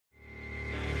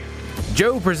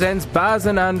Joe presents Baz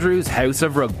and Andrew's House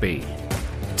of Rugby,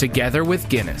 together with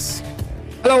Guinness.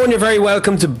 Hello and you're very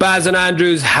welcome to Baz and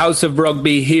Andrew's House of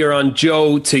Rugby here on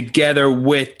Joe, together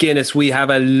with Guinness. We have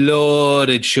a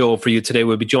loaded show for you today.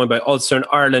 We'll be joined by Ulster and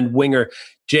Ireland winger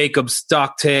Jacob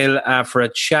Stockdale for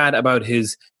a chat about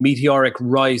his meteoric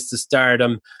rise to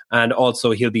stardom, and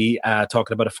also he'll be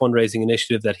talking about a fundraising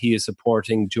initiative that he is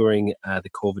supporting during the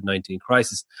COVID-19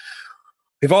 crisis.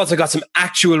 We've also got some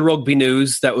actual rugby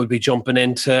news that we'll be jumping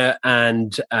into,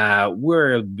 and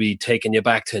we'll be taking you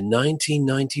back to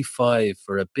 1995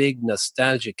 for a big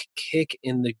nostalgic kick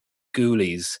in the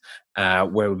ghoulies, where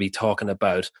we'll be talking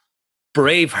about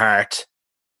Braveheart,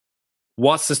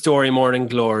 What's the Story, Morning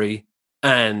Glory,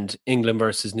 and England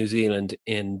versus New Zealand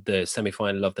in the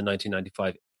semi-final of the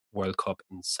 1995 World Cup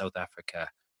in South Africa,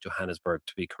 Johannesburg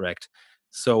to be correct.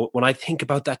 So when I think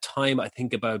about that time, I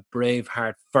think about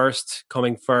Braveheart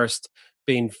coming first,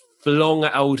 being flung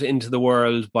out into the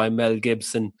world by Mel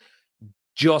Gibson,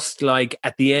 just like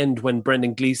at the end when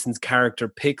Brendan Gleeson's character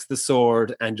picks the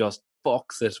sword and just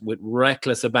fucks it with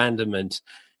reckless abandonment.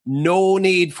 No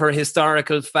need for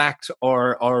historical fact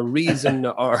or reason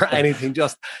or anything.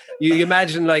 Just you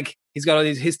imagine like he's got all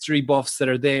these history buffs that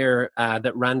are there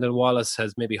that Randall Wallace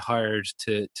has maybe hired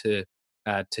to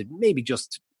maybe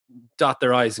just dot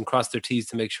their I's and cross their T's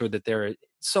to make sure that they're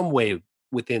some way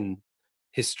within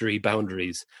history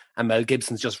boundaries. And Mel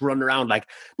Gibson's just running around like,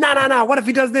 no, what if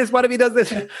he does this? What if he does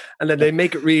this? And then they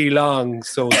make it really long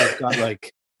so they've got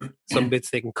like some bits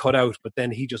they can cut out, but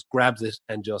then he just grabs it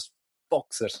and just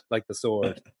fucks it like the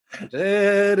sword.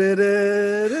 You're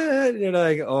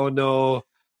like, oh no,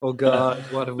 oh god,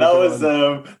 what have we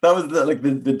done? That was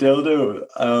the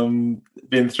dildo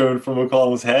being thrown from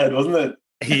O'Connell's head, wasn't it?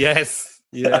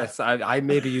 Yes, I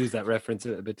maybe use that reference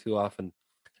a bit too often.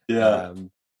 Yeah,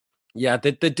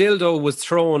 the dildo was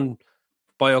thrown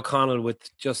by O'Connell with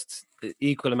just the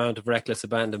equal amount of reckless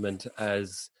abandonment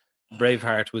as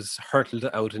Braveheart was hurtled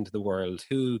out into the world.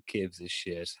 Who gives a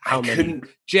shit? How many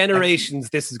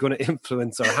generations this is going to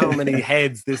influence, or how many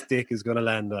heads this dick is going to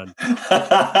land on?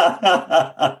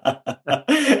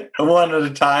 One at a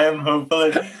time,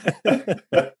 hopefully.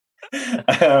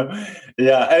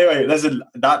 Anyway, listen,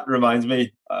 that reminds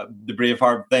me, the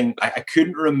Braveheart thing, I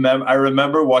couldn't remember. I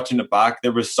remember watching it back.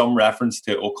 There was some reference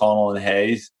to O'Connell and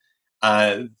Hayes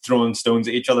throwing stones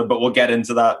at each other, but we'll get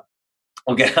into that.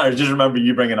 Okay, I just remember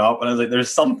you bringing it up, and I was like,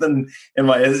 there's something in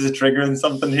my, is it triggering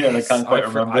something here? And I can't quite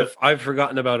remember it. I've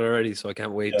forgotten about it already, so I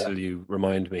can't wait till you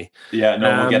remind me. Yeah,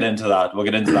 no, we'll get into that.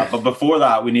 But before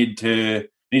that, we need to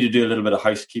do a little bit of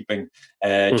housekeeping.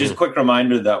 Just a quick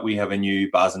reminder that we have a new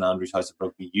Baz and Andrew's House of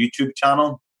Rugby YouTube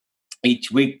channel.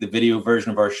 Each week, the video version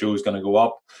of our show is going to go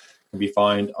up. Can be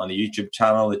found on the YouTube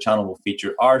channel. The channel will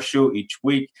feature our show each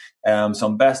week,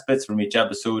 some best bits from each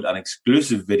episode, and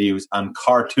exclusive videos and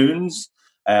cartoons.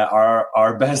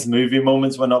 Our best movie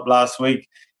moments went up last week,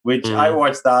 which I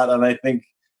watched that, and I think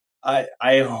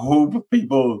I hope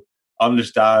people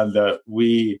understand that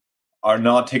we are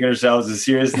not taking ourselves as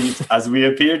seriously as we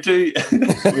appear to.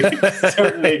 We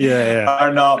certainly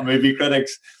are not movie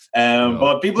critics,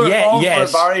 but people are falling for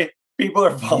it, Barry. People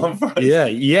are falling for it.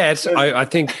 Yes. I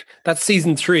think that's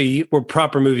season 3. We're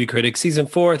proper movie critics. Season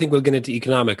 4, I think we'll get into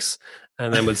economics,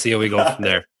 and then we'll see how we go from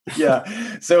there. Yeah.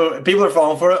 So people are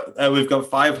falling for it. We've got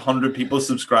 500 people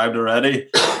subscribed already.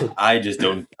 I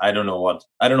don't know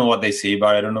what they see,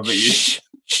 Barry. I don't know about you.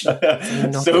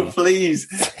 So please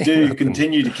do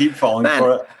continue to keep falling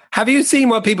for it. Have you seen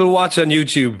what people watch on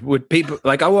YouTube? With people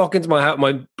like, I walk into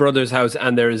my brother's house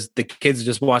and there's the kids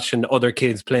just watching other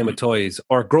kids playing with toys,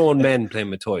 or grown men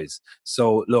playing with toys.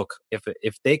 So look, if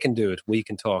they can do it, we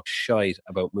can talk shite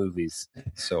about movies.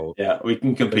 So yeah, we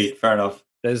can compete. Fair enough.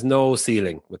 There's no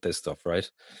ceiling with this stuff,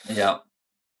 right? Yeah.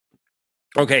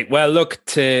 Okay, well, look,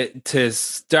 to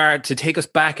start to take us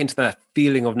back into that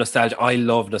feeling of nostalgia. I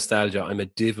love nostalgia. I'm a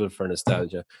devil for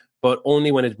nostalgia, but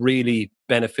only when it's really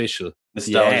beneficial.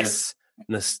 Yes,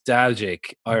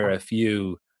 nostalgic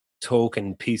RFU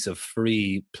token piece of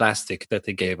free plastic that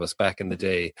they gave us back in the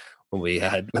day when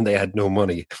they had no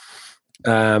money.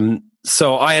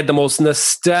 So I had the most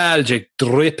nostalgic,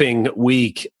 dripping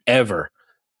week ever.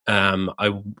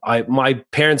 My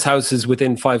parents' house is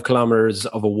within 5 kilometers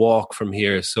of a walk from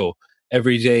here, so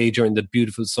every day during the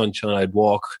beautiful sunshine, I'd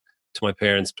walk to my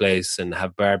parents' place and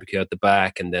have barbecue at the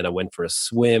back, and then I went for a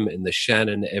swim in the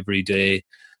Shannon every day,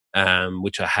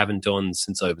 which I haven't done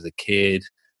since I was a kid.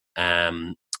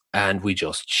 And we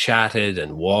just chatted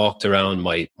and walked around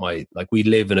my we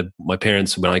live in my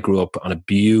parents, when I grew up, on a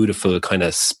beautiful kind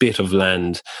of spit of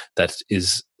land that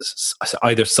is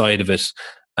either side of it.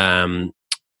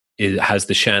 It has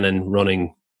the Shannon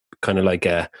running kind of like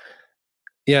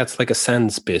it's like a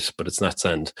sand spit, but it's not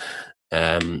sand.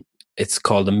 It's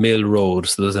called a mill road.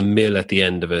 So there's a mill at the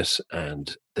end of it,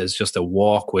 and there's just a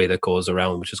walkway that goes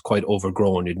around, which is quite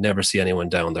overgrown. You'd never see anyone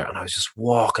down there. And I was just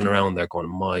walking around there going,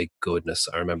 my goodness,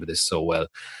 I remember this so well.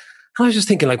 And I was just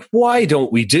thinking, like, why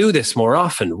don't we do this more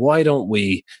often? Why don't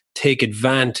we take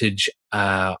advantage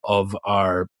of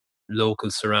our local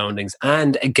surroundings?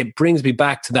 And it brings me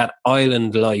back to that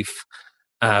island life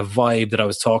vibe that I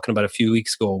was talking about a few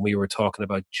weeks ago when we were talking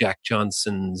about Jack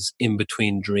Johnson's In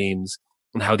Between Dreams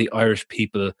and how the Irish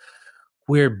people,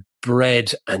 we're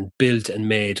bred and built and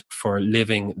made for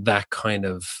living that kind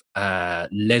of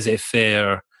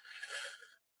laissez-faire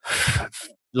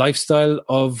lifestyle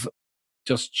of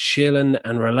just chilling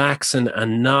and relaxing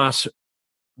and not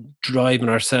driving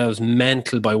ourselves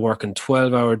mental by working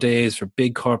 12-hour days for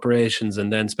big corporations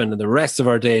and then spending the rest of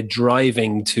our day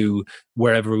driving to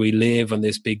wherever we live on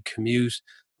this big commute.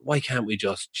 Why can't we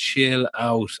just chill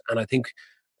out? And I think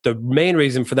the main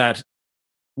reason for that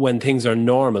when things are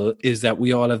normal is that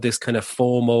we all have this kind of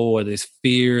FOMO or this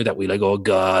fear that we like, oh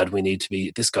God, we need to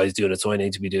be, this guy's doing it, so I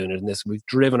need to be doing it. And this, we've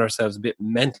driven ourselves a bit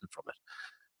mental from it.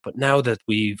 But now that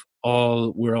we're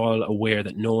all aware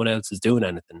that no one else is doing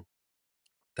anything,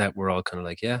 that we're all kind of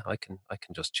like, I can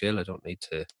just chill. I don't need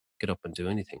to get up and do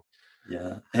anything.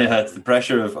 Yeah. It's the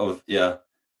pressure of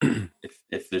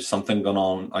if there's something going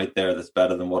on out there that's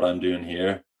better than what I'm doing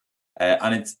here,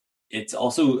 and it's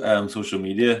also social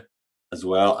media as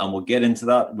well, and we'll get into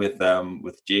that with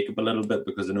Jacob a little bit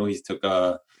because I know he's took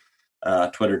a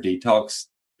Twitter detox.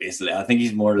 Basically, I think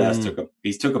he's more or less took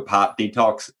a Pat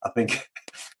detox. I think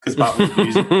because Pat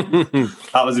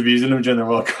was abusing him during the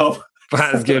World Cup.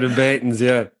 Pat's good at baitings,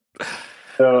 yeah.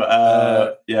 So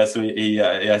so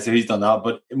he's done that.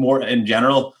 But more in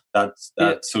general, that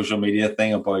social media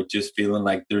thing about just feeling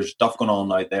like there's stuff going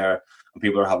on out there and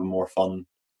people are having more fun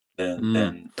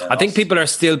than I think people are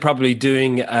still probably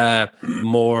doing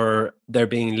more. They're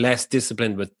being less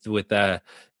disciplined with the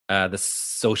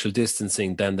social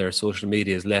distancing than their social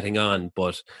media is letting on.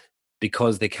 But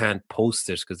because they can't post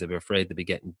it because they're afraid to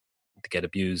get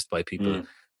abused by people.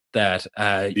 That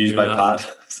abused by Pat.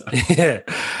 Yeah,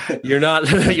 you're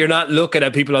not looking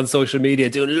at people on social media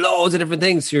doing loads of different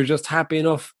things. So you're just happy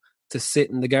enough to sit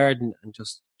in the garden and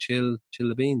just chill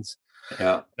the beans.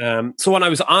 Yeah. So when I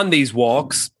was on these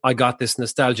walks, I got this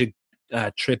nostalgic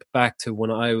trip back to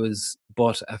when I was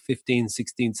but a 15,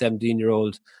 16,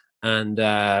 17-year-old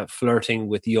and flirting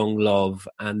with young love,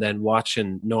 and then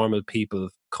watching normal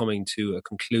people coming to a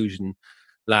conclusion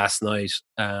last night.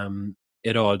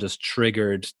 It all just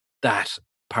triggered that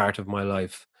part of my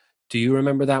life. Do you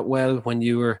remember that well when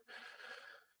you were,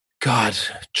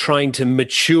 trying to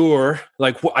mature?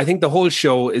 Like, I think the whole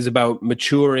show is about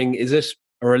maturing. Is it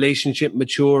a relationship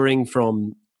maturing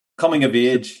from coming of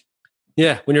age?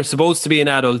 Yeah, when you're supposed to be an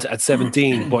adult at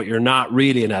 17, but you're not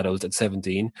really an adult at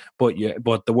 17, but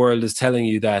the world is telling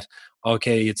you that,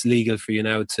 okay, it's legal for you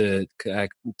now to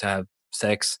have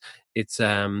sex. It's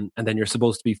and then you're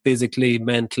supposed to be physically,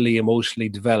 mentally, emotionally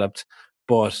developed,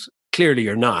 but clearly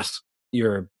you're not.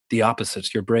 You're the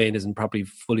opposite. Your brain isn't probably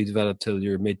fully developed till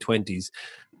your mid-20s.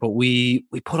 But we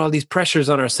put all these pressures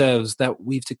on ourselves that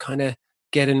we've to kind of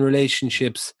get in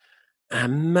relationships.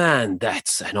 And man,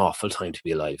 that's an awful time to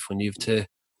be alive.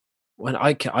 When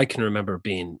I can remember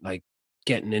being like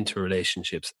getting into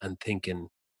relationships and thinking,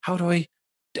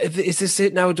 is this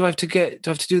it now? Do I have to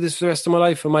do this for the rest of my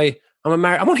life? I'm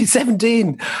only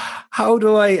 17. How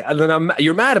do I? And then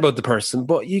you're mad about the person,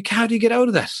 but how do you get out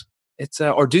of that? It's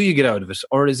or do you get out of it,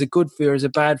 or is it good for you, or is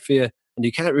it bad for you? And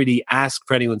you can't really ask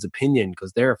for anyone's opinion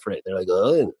because they're afraid. They're like,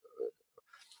 oh,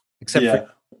 except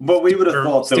for but we would have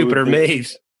thought stupider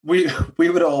mate. We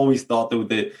would have always thought though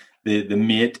the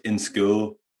mate in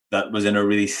school that was in a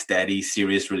really steady,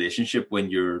 serious relationship when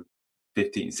you're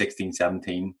 15, 16,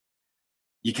 17.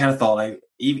 You kind of thought like,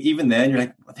 even then you're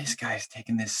like, well, this guy's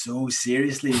taking this so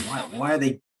seriously. Why are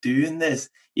they doing this?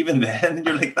 Even then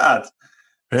you're like that,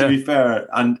 to be fair.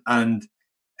 And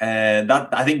that,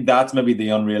 I think that's maybe the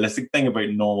unrealistic thing about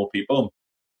normal people.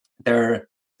 They're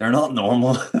not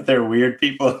normal. They're weird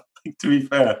people, to be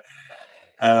fair.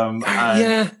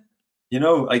 You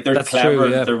know, like they're clever.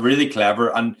 True, yeah. They're really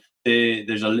clever. And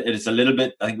it's a little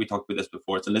bit, I think we talked about this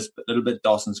before, it's a little bit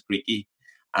Dawson's Creeky.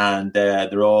 And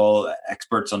they're all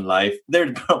experts on life.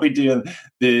 They're probably doing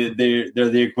they're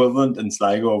the equivalent in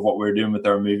Sligo of what we're doing with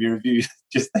our movie reviews.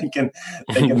 Just thinking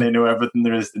they know everything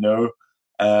there is to know.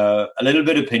 A little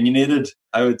bit opinionated,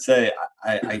 I would say.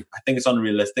 I think it's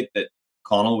unrealistic that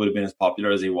Connell would have been as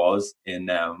popular as he was in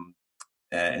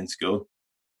school.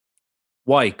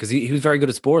 Why? Because he was very good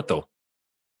at sport, though.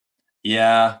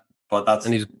 Yeah, but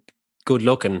and he's good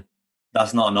looking.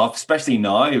 That's not enough, especially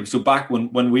now. So back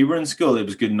when we were in school, it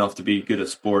was good enough to be good at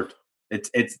sport.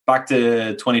 It's back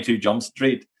to 22 Jump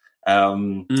Street.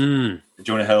 Jonah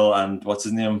Hill and what's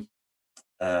his name?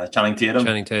 Channing Tatum.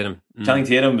 Channing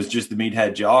Tatum was just the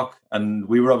meathead jock, and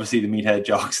we were obviously the meathead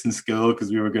jocks in school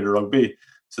because we were good at rugby.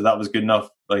 So that was good enough,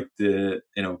 like to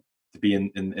be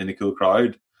in a cool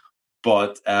crowd.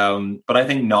 But I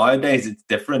think nowadays it's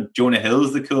different. Jonah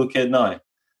Hill's the cool kid now,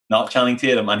 not Channing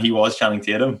Tatum, and he was Channing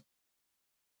Tatum.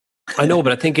 I know,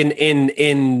 but I think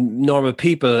in normal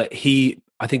people,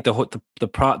 I think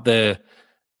the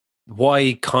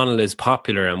why Connell is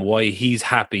popular and why he's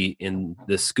happy in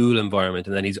the school environment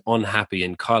and then he's unhappy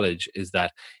in college is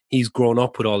that he's grown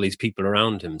up with all these people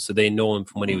around him, so they know him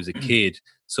from when he was a kid.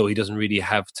 So he doesn't really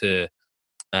have to.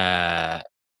 I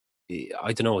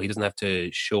don't know. He doesn't have to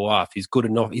show off. He's good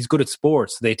enough. He's good at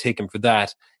sports. So they take him for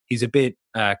that. He's a bit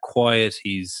quiet.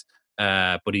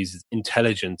 But he's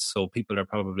intelligent. So people are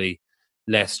probably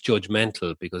less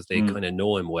judgmental because they kind of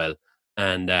know him well.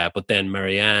 And but then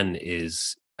Marianne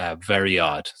is very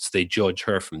odd. So they judge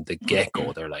her from the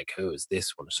get-go. They're like, who is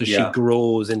this one? So she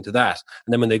grows into that.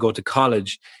 And then when they go to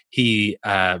college, he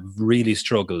really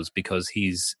struggles because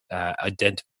his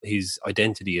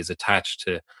identity is attached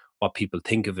to what people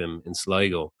think of him in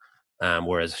Sligo,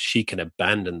 whereas she can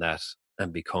abandon that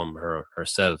and become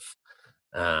herself.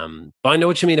 But I know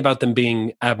what you mean about them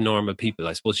being abnormal people.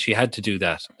 I suppose she had to do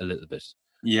that a little bit,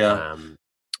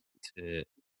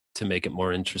 to make it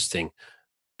more interesting.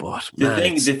 But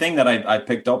the thing that I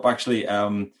picked up actually,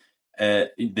 this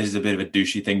is a bit of a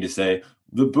douchey thing to say.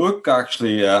 The book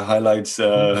actually highlights,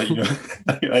 that's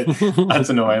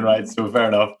annoying, right? So fair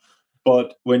enough.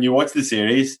 But when you watch the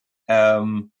series,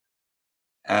 when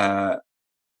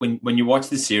you watch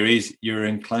the series, you're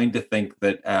inclined to think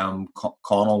that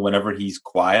Connell, whenever he's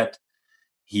quiet,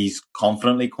 he's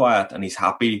confidently quiet and he's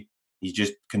happy. He's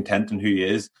just content in who he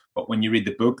is. But when you read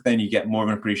the book, then you get more of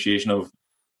an appreciation of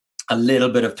a little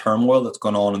bit of turmoil that's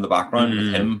going on in the background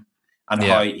with him, and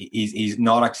how he's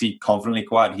not actually confidently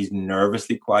quiet. He's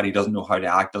nervously quiet. He doesn't know how to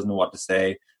act, doesn't know what to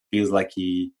say. Feels like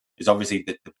he is obviously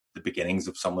the beginnings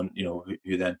of someone,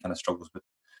 who then kind of struggles with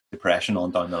depression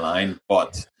on down the line.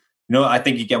 But I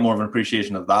think you get more of an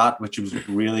appreciation of that, which was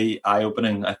really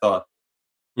eye-opening, I thought.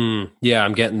 Yeah,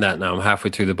 I'm getting that now. I'm halfway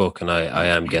through the book and I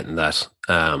am getting that.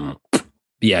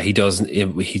 He does.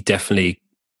 He definitely,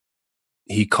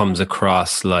 he comes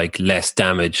across like less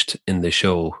damaged in the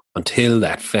show until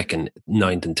that feckin'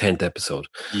 9th and 10th episode.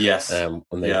 Yes.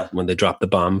 When they dropped the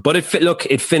bomb. But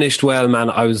it finished well, man.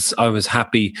 I was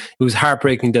happy. It was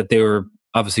heartbreaking that they were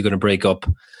obviously going to break up.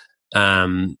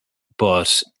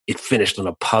 But it finished on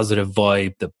a positive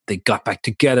vibe. They got back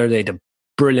together. They had a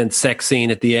brilliant sex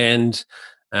scene at the end.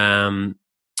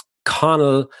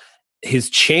 Connell, his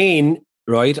chain,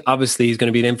 right? Obviously, he's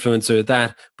going to be an influencer at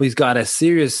that, but he's got a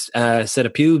serious set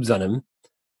of pubes on him.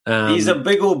 He's a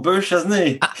big old bush, isn't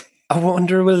he? I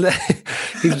wonder,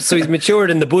 he's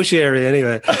matured in the bush area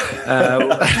anyway.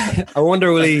 I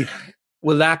wonder, will he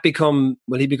become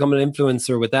an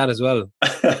influencer with that as well?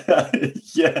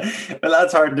 Yeah, well,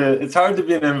 it's hard to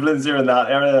be an influencer in that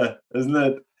area, isn't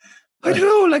it? I don't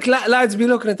know, like lads be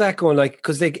looking at that going like,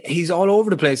 because he's all over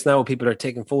the place now. People are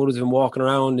taking photos of him walking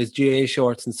around his GA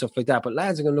shorts and stuff like that. But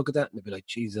lads are going to look at that and they'll be like,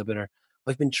 geez, I've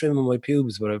been trimming my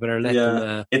pubes, but I better let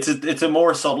them. It's a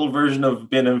more subtle version of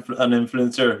being an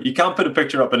influencer. You can't put a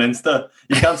picture up on Insta.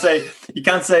 You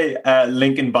can't say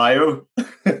link in bio.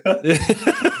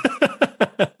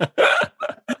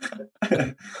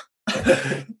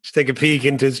 Just take a peek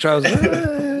into his trousers.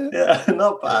 Yeah,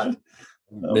 not bad.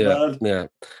 Yeah.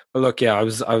 Well, look, I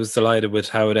was delighted with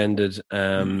how it ended,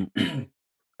 and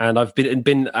I've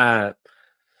been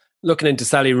looking into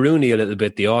Sally Rooney a little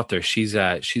bit, the author. She's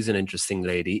an interesting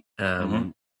lady,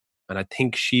 and I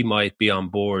think she might be on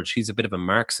board. She's a bit of a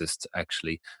Marxist,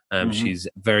 actually. She's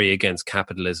very against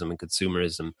capitalism and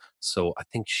consumerism, so I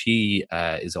think she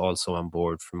is also on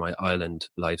board for my island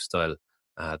lifestyle.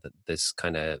 That this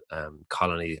kind of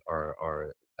colony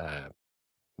or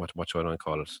what do I want to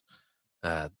call it?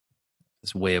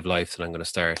 This way of life that I'm going to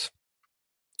start.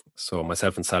 So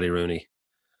myself and Sally Rooney.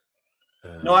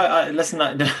 No, I listen.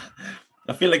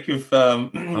 I feel like you were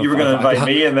going to invite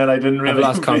me, and then I didn't really. I've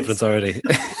lost confidence already.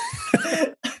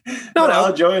 No,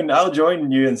 I'll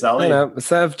join you and Sally. No,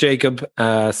 myself, Jacob,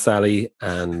 Sally,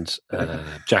 and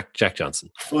Jack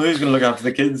Johnson. Well, who's going to look after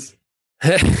the kids?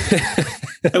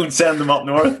 Don't send them up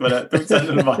north, but don't send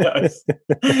them to my house.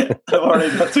 I've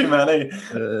already got too many.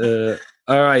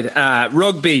 All right,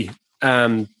 rugby.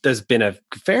 There's been a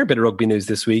fair bit of rugby news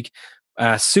this week.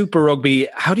 Super Rugby,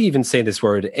 how do you even say this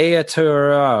word?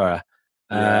 Aotearoa,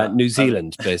 New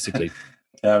Zealand, basically.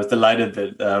 Yeah, I was delighted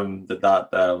that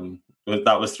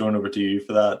that was thrown over to you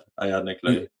for that. I hadn't a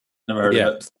clue. Never heard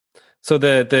of it. So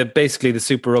the basically the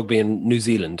Super Rugby in New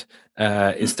Zealand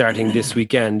is starting this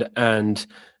weekend, and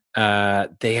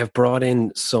they have brought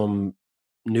in some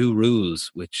new rules,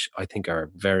 which I think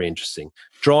are very interesting.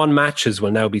 Drawn matches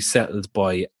will now be settled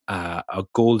by a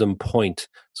golden point.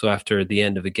 So after the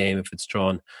end of a game, if it's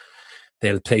drawn,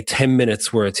 they'll play 10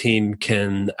 minutes where a team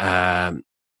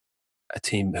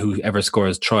whoever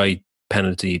scores try,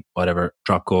 penalty, whatever,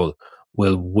 drop goal,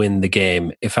 will win the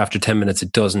game. If after 10 minutes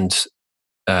it doesn't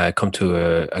come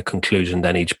to a conclusion,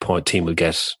 then each team will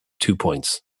get 2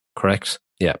 points. Correct?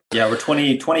 Yeah. Yeah, we're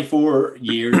 24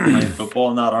 years behind football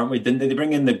in that, aren't we? Didn't they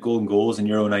bring in the golden goals in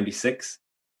Euro 96?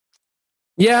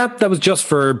 Yeah, that was just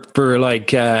for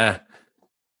like...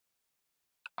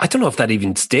 I don't know if that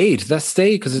even stayed. Did that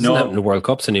stay? Because it's not in the World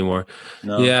Cups anymore.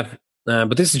 No. Yeah.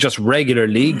 But this is just regular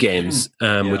league games,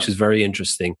 which is very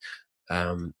interesting.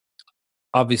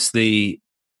 Obviously,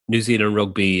 New Zealand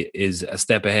rugby is a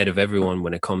step ahead of everyone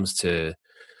when it comes to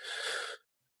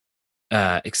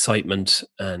excitement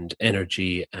and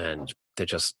energy, and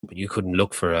you couldn't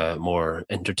look for a more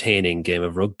entertaining game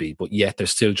of rugby, but yet they're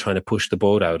still trying to push the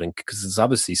boat out, and because it's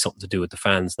obviously something to do with the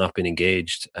fans not being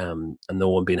engaged, and no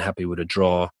one being happy with a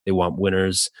draw. They want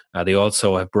winners. They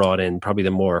also have brought in probably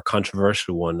the more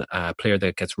controversial one, a player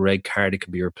that gets red card, it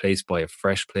can be replaced by a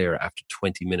fresh player after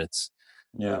 20 minutes.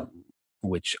 Yeah.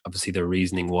 Which obviously the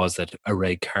reasoning was that a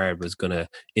red card was going to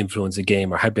influence a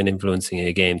game or had been influencing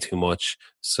a game too much.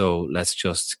 So let's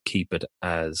just keep it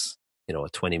as, a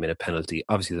 20-minute penalty.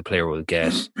 Obviously the player will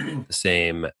get the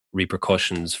same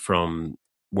repercussions from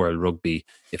World Rugby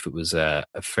if it was a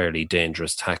fairly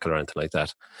dangerous tackle or anything like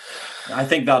that. I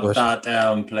think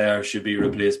that player should be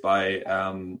replaced by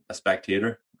a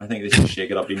spectator. I think they should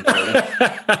shake it up even further.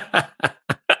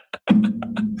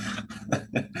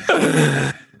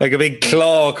 Like a big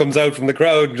claw comes out from the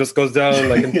crowd and just goes down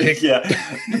like and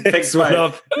picks one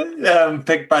up.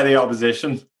 Picked by the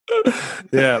opposition.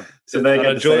 Yeah. So they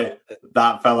get to say,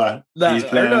 that fella, he's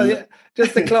playing.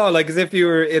 Just the claw, like as if you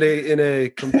were in a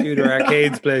computer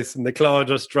arcades place and the claw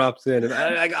just drops in. And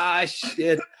I'm like,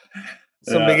 shit.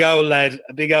 Some big old lad,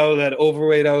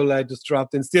 overweight old lad just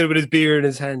dropped in, still with his beer in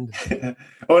his hand.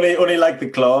 only like the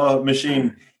claw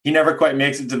machine. He never quite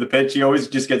makes it to the pitch. He always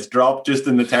just gets dropped just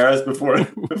in the terrace before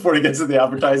he gets to the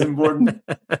advertising board.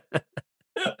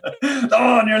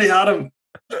 I nearly had him.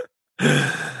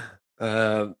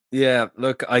 Yeah,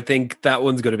 look, I think that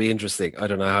one's going to be interesting. I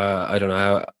don't know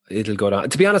how it'll go down.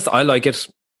 To be honest, I like it.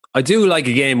 I do like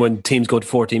a game when teams go to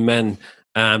 14 men.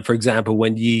 For example,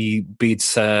 when Yi beats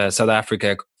South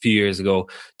Africa a few years ago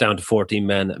down to 14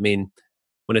 men. I mean,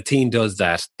 when a team does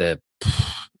that, that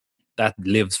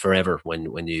lives forever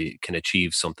when you can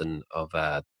achieve something of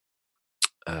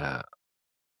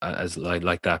as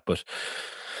like that. But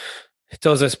it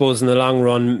does, I suppose, in the long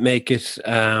run make it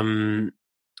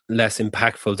less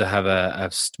impactful to have a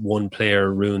one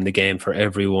player ruin the game for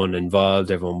everyone involved,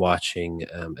 everyone watching,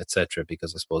 etc.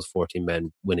 Because I suppose 14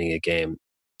 men winning a game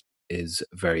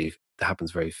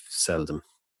happens very seldom.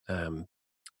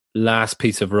 Last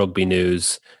piece of rugby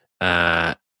news.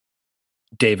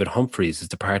 David Humphreys is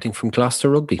departing from Gloucester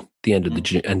Rugby at the end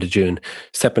of June,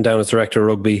 stepping down as director of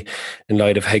rugby in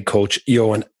light of head coach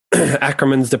Johan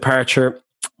Ackerman's departure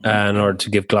in order to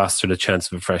give Gloucester the chance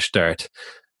of a fresh start.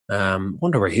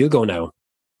 Wonder where he'll go now.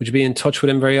 Would you be in touch with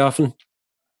him very often?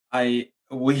 We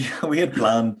had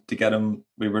planned to get him.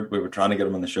 We were trying to get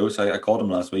him on the show, so I called him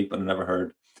last week, but I never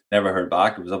heard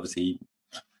back. It was obviously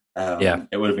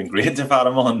it would have been great to have had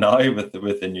him on now with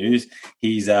the news.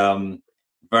 He's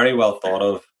very well thought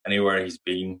of anywhere he's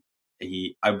been.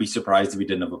 I'd be surprised if he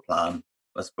didn't have a plan,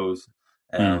 I suppose.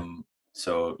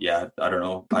 So yeah, I don't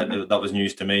know. That was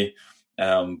news to me.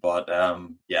 But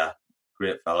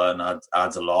great fella and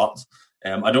adds a lot.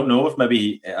 I don't know if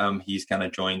maybe he's kind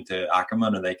of joined to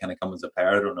Ackerman or they kind of come as a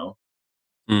pair. I don't know.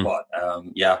 But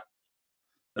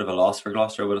bit of a loss for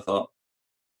Gloucester, I would have thought.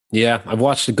 Yeah, I've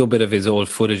watched a good bit of his old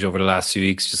footage over the last few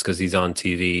weeks just because he's on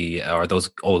TV, or those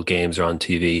old games are on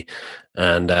TV.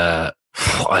 And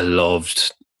I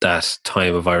loved that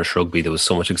time of Irish rugby. There was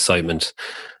so much excitement.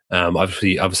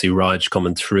 Obviously, Raj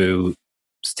coming through,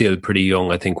 still pretty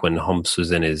young, I think, when Humps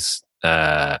was in his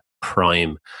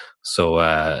prime.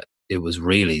 So it was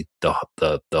really the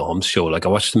Humps show. Like I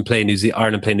watched them play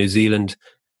Ireland play New Zealand,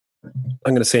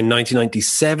 I'm going to say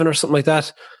 1997 or something like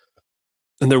that.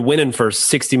 And they're winning for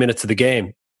 60 minutes of the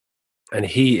game. And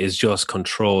he is just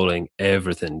controlling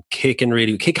everything, kicking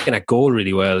at goal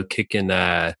really well, kicking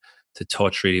to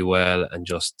touch really well, and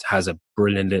just has a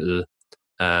brilliant little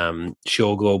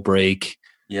show go break.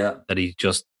 Yeah, that he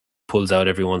just pulls out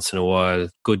every once in a while.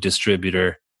 Good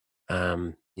distributor.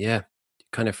 You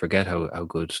kind of forget how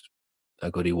good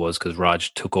he was, because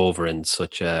Raj took over in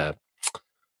such a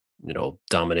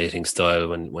dominating style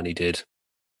when he did.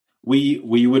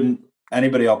 we wouldn't,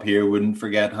 anybody up here wouldn't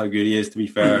forget how good he is. To be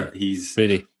fair, he'd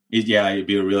be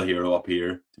a real hero up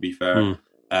here. To be fair,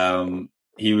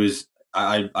 he was.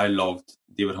 I loved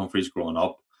David Humphreys growing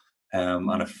up,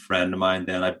 and a friend of mine.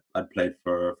 Then I played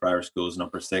for Irish schools in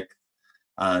upper sixth,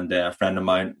 and a friend of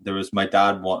mine. My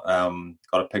dad got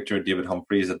a picture of David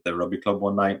Humphreys at the rugby club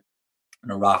one night in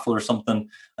a raffle or something,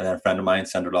 and then a friend of mine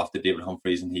sent it off to David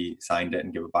Humphreys, and he signed it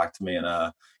and gave it back to me.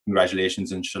 And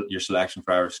congratulations on your selection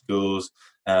for Irish schools.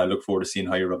 Look forward to seeing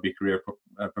how your rugby career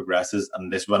progresses.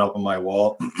 And this went up on my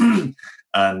wall, and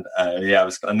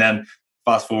and then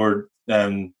fast forward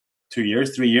 2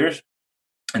 years, 3 years,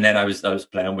 and then I was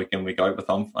playing week in, week out with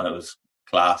him, and it was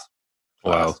class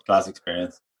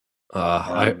experience.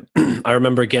 I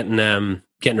remember getting a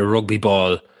rugby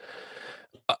ball.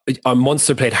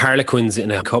 Munster played Harlequins in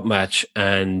a cup match,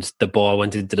 and the ball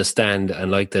went into the stand,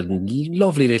 and like the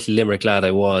lovely little Limerick lad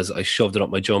I was, I shoved it up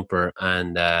my jumper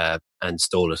and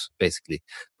stole it, basically.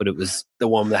 But it was the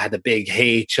one that had the big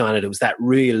H on it. It was that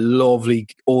real lovely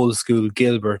old school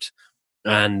Gilbert.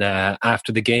 And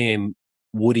after the game,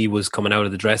 Woody was coming out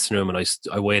of the dressing room, and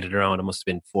I waited around. It must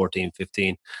have been 14,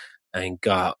 15, and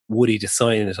got Woody to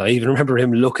sign it. I even remember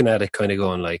him looking at it, kind of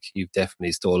going like, "You've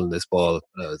definitely stolen this ball."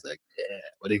 And I was like, "Yeah,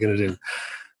 what are you going to do?"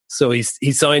 So he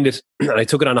signed it, and I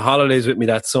took it on the holidays with me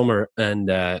that summer, and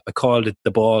I called it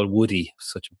the ball Woody.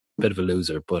 Such a bit of a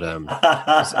loser, but I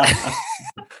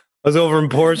was over in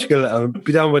Portugal. I'd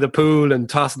be down by the pool and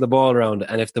tossing the ball around,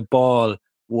 and if the ball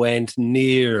went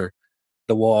near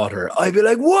the water, I'd be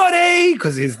like, "Woody,"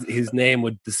 because his name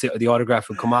would, the autograph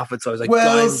would come off it. So I was like,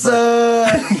 "Well, sir."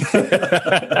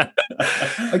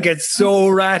 I get so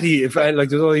ratty if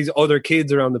there's all these other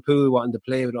kids around the pool wanting to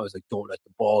play with it. I was like, "Don't let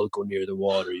the ball go near the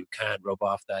water. You can't rub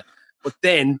off that." But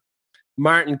then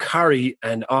Martin Curry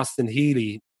and Austin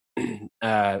Healy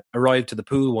arrived to the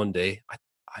pool one day.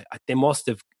 It must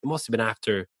have been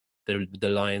after the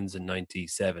Lions in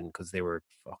 '97, because they were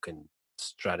fucking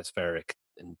stratospheric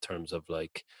in terms of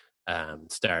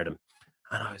stardom.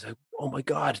 And I was like, "Oh my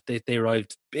God," they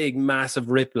arrived, big massive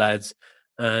rip lads.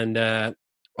 And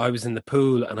I was in the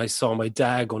pool, and I saw my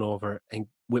dad going over and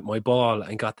with my ball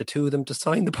and got the two of them to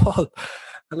sign the ball.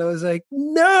 And I was like,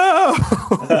 "No."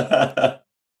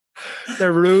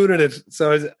 They're ruining it.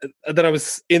 So then I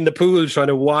was in the pool trying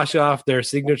to wash off their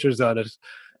signatures on it,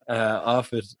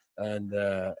 off it. And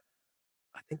I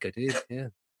think I did, yeah.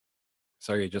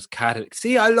 Sorry, just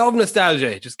see, I love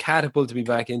nostalgia. It just catapulted me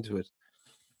back into it.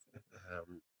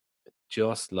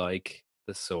 Just like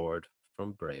the sword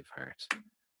from Braveheart.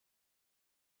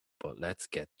 But let's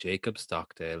get Jacob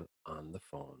Stockdale on the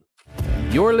phone.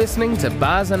 You're listening to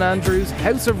Baz and Andrew's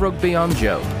House of Rugby on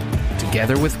Joe,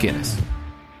 together with Guinness.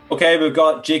 Okay, we've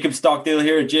got Jacob Stockdale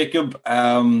here. Jacob,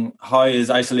 how is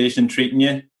isolation treating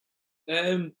you?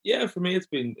 Yeah, for me it's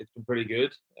been pretty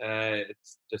good.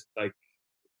 It's just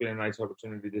been a nice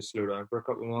opportunity to slow down for a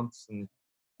couple of months, and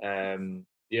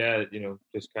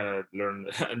just kind of learn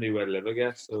a new way to live, I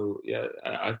guess. So yeah,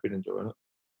 I've been enjoying it.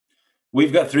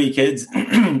 We've got 3 kids,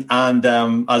 and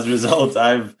as a result,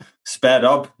 I've sped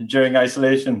up during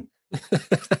isolation.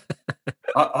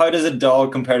 How does a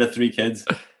dog compare to 3 kids?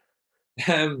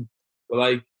 Well,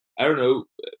 I don't know.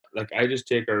 I just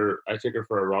take her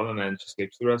for a run, and then she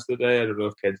sleeps the rest of the day. I don't know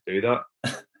if kids do that.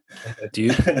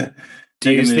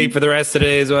 Do you sleep for the rest of the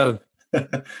day as well?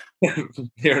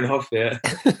 Fair enough, yeah.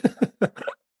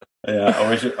 Yeah,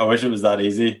 I wish it was that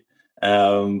easy.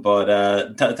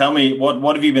 But tell me,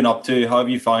 what have you been up to? How have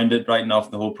you found it writing off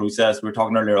the whole process? We were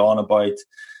talking earlier on about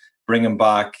bringing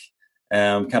back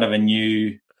kind of a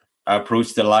new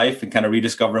approach to life and kind of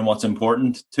rediscovering what's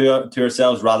important to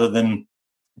ourselves, rather than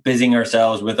busying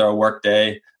ourselves with our work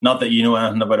day. Not that you know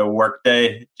anything about a work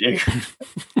day, Jake.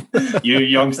 You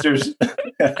youngsters.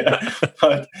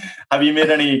 But have you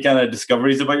made any kind of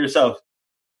discoveries about yourself?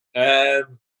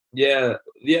 Yeah.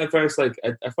 At first, I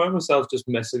found myself just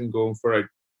missing going for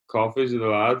coffees with the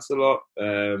lads a lot.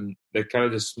 They're kind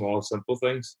of just small, simple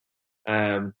things.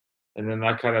 And then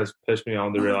that kind of pushed me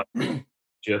on to realize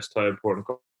just how important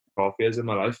coffee is in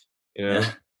my life. You know,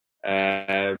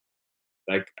 Yeah.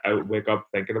 I wake up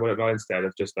thinking about it now instead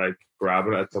of just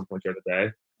grabbing it at some point during the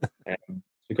day. It's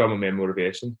become a main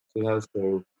motivation.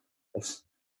 So that's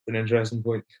an interesting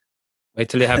point. Wait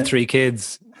till you have 3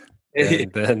 kids,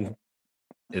 and then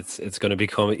it's going to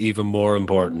become even more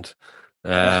important.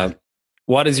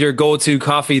 What is your go-to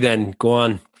coffee then? Go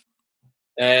on.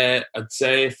 I'd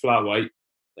say flat white.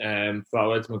 Flat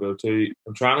white's my go-to.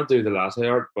 I'm trying to do the latte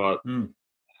art, but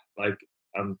like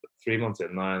I'm 3 months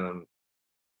in now, and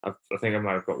I think I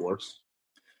might have got worse.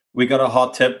 We got a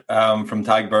hot tip from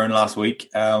Tag Burn last week.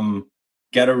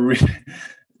 Get a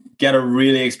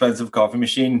really expensive coffee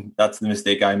machine. That's the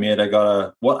mistake I made. I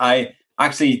got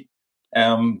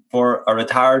for a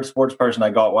retired sports person,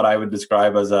 I got what I would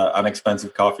describe as an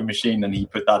expensive coffee machine, and he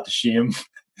put that to shame.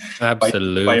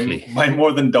 Absolutely. by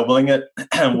more than doubling it.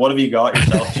 What have you got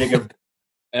yourself, Jacob?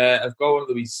 I've got one of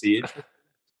the wee Sage.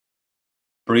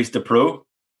 Barista Pro?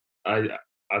 I've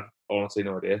honestly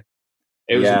no idea.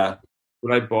 It was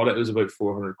when I bought it, it was about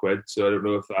 400 quid. So I don't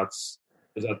know if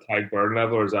is that Tag Burn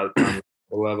level or is that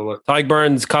level? Tag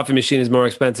Burn's coffee machine is more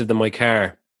expensive than my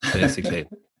car, basically.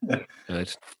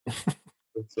 Right.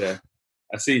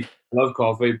 I see. I love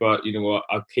coffee, but you know what?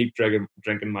 I'll keep drinking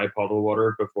my bottled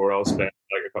water before I'll spend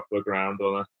like a couple of grand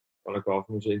on a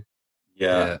coffee machine.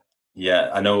 Yeah.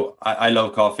 I know. I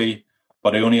love coffee,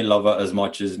 but I only love it as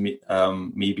much as me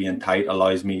being tight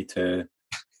allows me to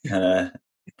kind of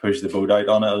push the boat out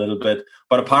on it a little bit.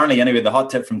 But apparently, anyway, the hot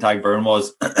tip from Tag Burn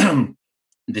was the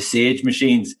Sage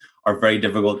machines are very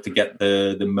difficult to get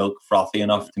the milk frothy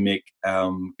enough to make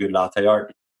good latte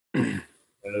art. There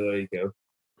you go.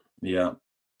 Yeah.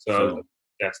 So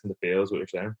destined to fail is what you're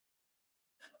saying.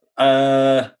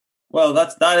 Well,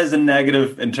 that is a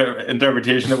negative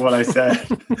interpretation of what I said.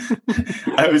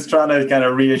 I was trying to kind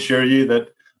of reassure you that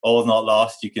all is not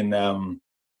lost. You can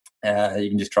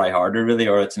just try harder, really,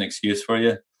 or it's an excuse for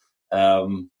you.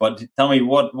 But tell me,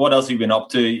 what else have you been up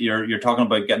to? You're talking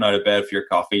about getting out of bed for your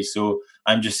coffee. So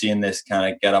I'm just seeing this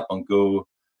kind of get up and go,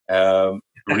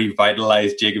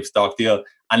 revitalize Jacob Stockdale.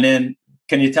 And then,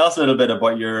 can you tell us a little bit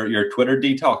about your Twitter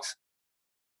detox?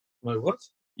 My what?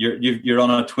 You're on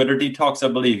a Twitter detox,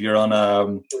 I believe. You're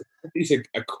on You said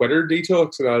a quitter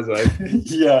detox, and I was like,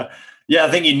 yeah. I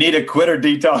think you need a quitter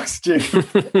detox, Jacob.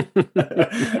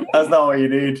 That's not what you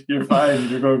need. You're fine.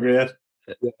 You're going great.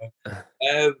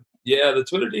 The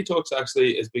Twitter detox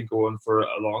actually has been going for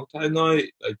a long time now.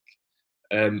 Like,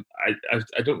 I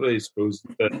don't really suppose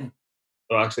that.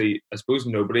 Well, actually, I suppose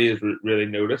nobody has really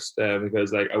noticed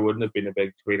because, like, I wouldn't have been a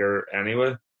big tweeter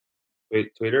anyway.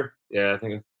 Tweeter, yeah, I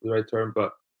think it's the right term.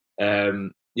 But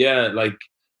like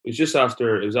it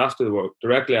was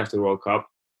directly after the World Cup,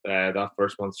 that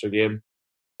first Munster game.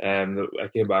 I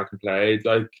came back and played.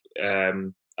 Like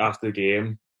after the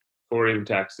game, before even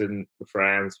texting with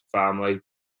friends, family,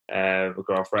 my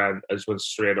girlfriend, I just went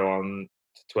straight on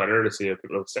to Twitter to see what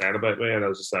people were saying about me, and I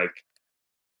was just like,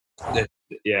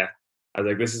 yeah. I was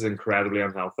like, this is incredibly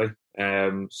unhealthy.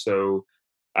 So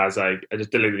as I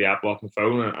just deleted the app off my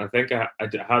phone, and I think I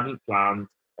hadn't planned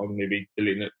on maybe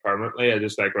deleting it permanently. I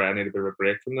just like, right, I need a bit of a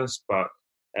break from this. But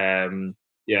I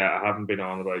haven't been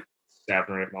on about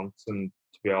 7 or 8 months, and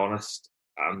to be honest,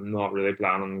 I'm not really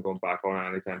planning on going back on it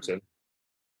anytime soon.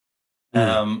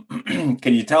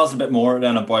 Can you tell us a bit more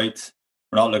then about?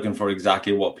 We're not looking for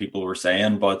exactly what people were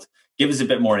saying, but give us a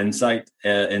bit more insight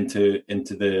into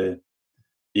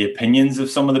the opinions of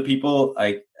some of the people.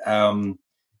 Like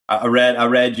I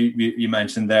read you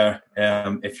mentioned there,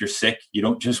 if you're sick, you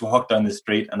don't just walk down the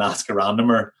street and ask a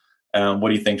randomer, what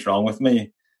do you think's wrong with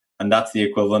me? And that's the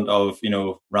equivalent of,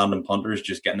 random punters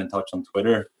just getting in touch on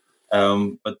Twitter.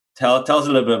 But tell us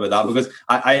a little bit about that, because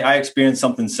I experienced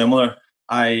something similar.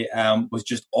 I was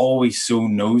just always so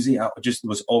nosy. I just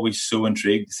was always so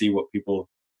intrigued to see what people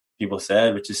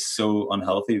said, which is so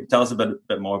unhealthy. Tell us a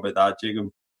bit more about that,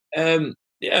 Jacob.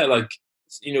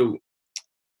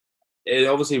 It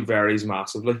obviously varies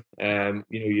massively.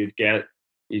 You'd get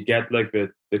like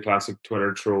the classic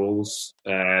Twitter trolls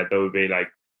that would be like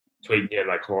tweeting you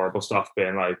like horrible stuff,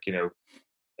 being like,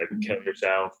 like kill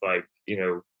yourself, like,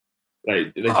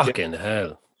 like fucking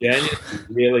hell.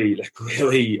 Genuinely,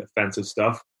 really offensive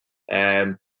stuff.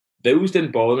 Those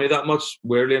didn't bother me that much,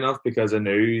 weirdly enough, because I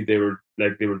knew they were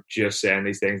just saying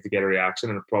these things to get a reaction,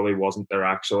 and it probably wasn't their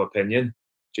actual opinion.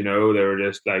 They were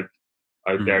just like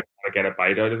out there trying to get a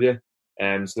bite out of you.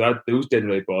 So those didn't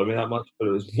really bother me that much. But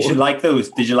it was more... You like those?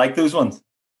 Did you like those ones?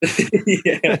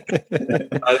 Yeah.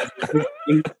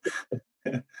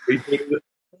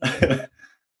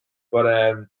 But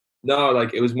no,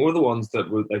 like it was more the ones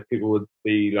that would like people would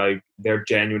be like their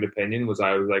genuine opinion was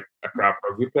I was like a crap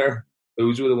rugby player.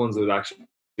 Those were the ones that would actually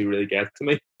really get to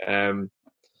me,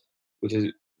 which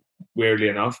is weirdly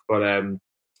enough. But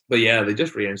yeah, they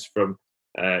just ranged from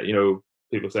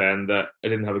people saying that I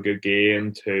didn't have a good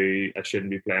game to I shouldn't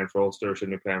be playing for Ulster,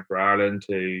 shouldn't be playing for Ireland,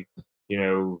 to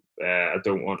I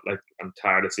don't want, like, I'm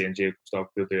tired of seeing Jacob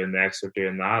Stockdale doing this or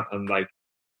doing that, and like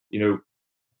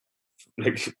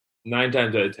like 9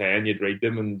 times out of 10, you'd read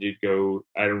them and you'd go,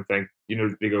 I don't think, they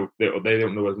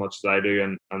don't know as much as I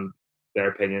do, and their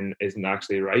opinion isn't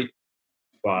actually right.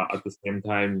 But at the same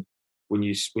time, when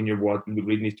you're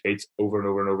reading these tweets over and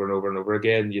over and over and over and over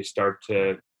again, you start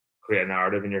to create a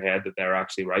narrative in your head that they're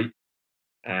actually right.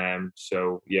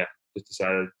 So yeah, just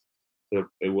decided that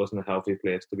it wasn't a healthy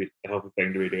thing to be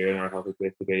doing, or a healthy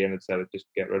place to be, and decided just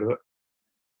to get rid of it.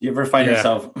 Do you ever find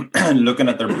yourself looking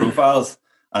at their profiles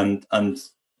and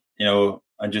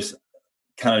just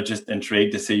kind of just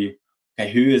intrigued to see,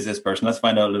 okay, who is this person? Let's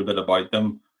find out a little bit about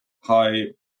them. How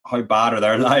bad are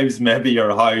their lives, maybe, or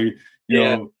how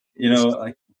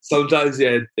like sometimes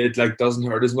it like doesn't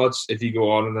hurt as much if you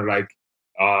go on and they're like,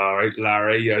 all right,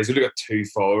 Larry, he's only got 2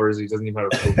 followers. He doesn't even have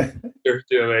a picture. Do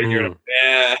you know what I mean? You're like,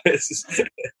 yeah. It's just,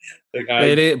 like,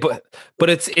 it is, but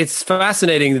it's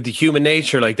fascinating that the human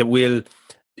nature, like that will,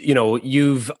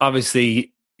 you've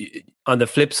obviously, on the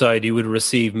flip side, you would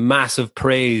receive massive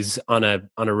praise on a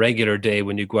regular day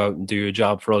when you go out and do your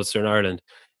job for Ulster and Ireland.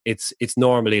 It's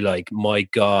normally like, my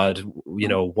God,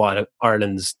 what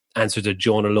Ireland's answer to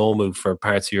Jonah Lomu for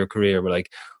parts of your career. We're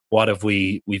like, what have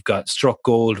we've got struck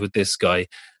gold with this guy?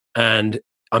 And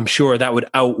I'm sure that would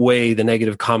outweigh the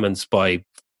negative comments by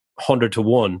 100 to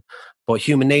 1. But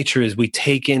human nature is we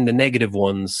take in the negative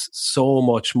ones so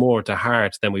much more to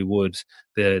heart than we would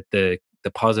the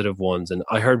positive ones. And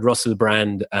I heard Russell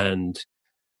Brand and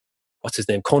what's his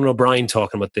name, Conan O'Brien,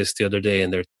 talking about this the other day,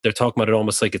 and they're talking about it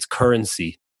almost like it's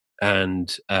currency.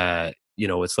 And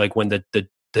it's like when the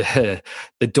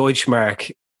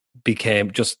Deutschmark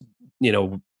became just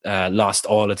lost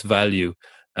all its value.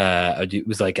 It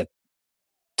was like a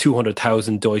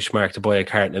 200,000 Deutschmark to buy a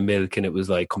carton of milk, and it was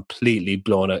like completely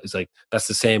blown out. It's like that's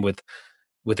the same with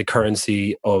the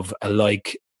currency of a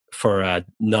like for a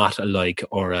not a like,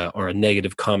 or a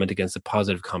negative comment against a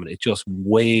positive comment. It just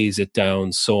weighs it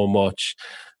down so much.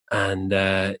 And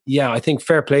I think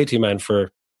fair play to you, man, for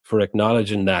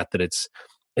acknowledging that it's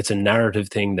a narrative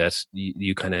thing that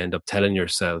you kind of end up telling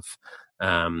yourself.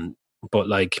 But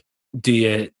like, do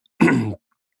you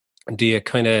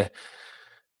kind of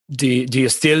do you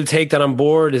still take that on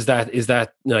board? Is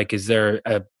that like, is there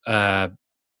a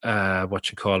what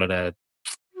you call it,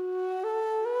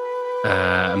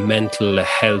 a mental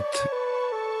health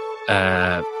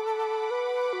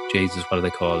Jesus, what are they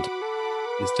called?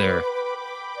 Is there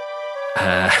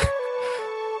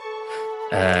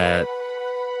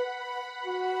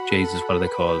Jesus, what are they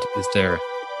called? Is there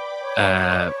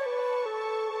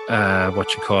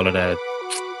what you call it,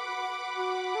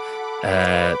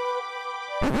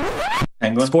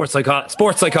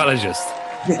 sports psychologist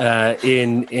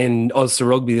in Ulster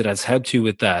Rugby that has helped you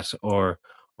with that, or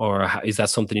is that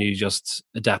something you just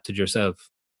adapted yourself?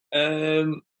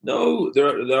 No,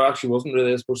 there actually wasn't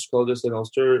really a sports psychologist in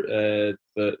Ulster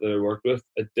that I worked with.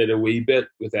 I did a wee bit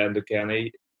with Enda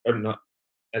Kenny, or not,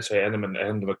 sorry,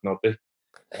 Enda McNulty.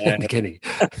 Kenny.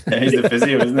 He's the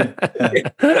physio, isn't he?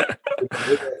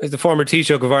 He's the former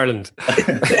Taoiseach of Ireland.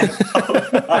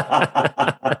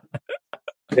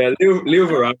 Yeah, Leo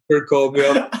Varadkar called me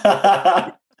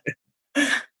up.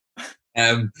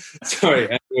 Sorry,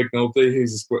 Enda McNulty,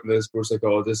 who's the sports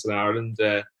psychologist in Ireland.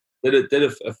 Did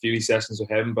a few sessions with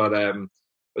him, but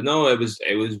no, it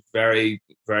was very,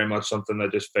 very much something I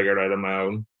just figured out on my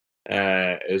own.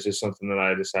 It was just something that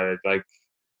I decided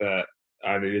that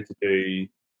I needed to do,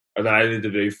 or that I needed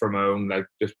to do for my own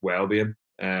just well-being.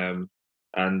 And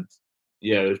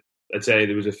yeah, I'd say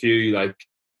there was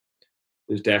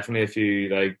there's definitely a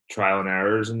few trial and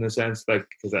errors in the sense,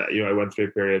 because I went through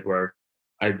a period where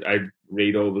I'd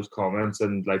read all those comments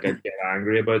and I'd get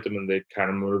angry about them, and they'd kind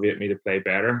of motivate me to play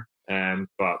better.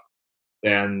 But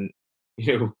then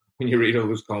when you read all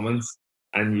those comments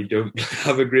and you don't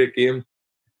have a great game,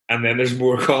 and then there's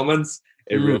more comments,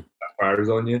 it really backfires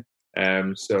on you.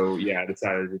 So yeah, I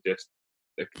decided to just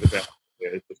the best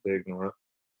way is to ignore it.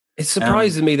 It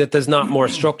surprises me that there's not more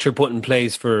structure put in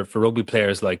place for rugby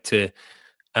players, to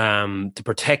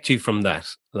protect you from that.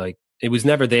 Like, it was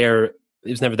never there. It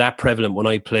was never that prevalent when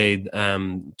I played.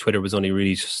 Twitter was only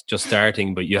really just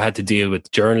starting, but you had to deal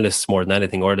with journalists more than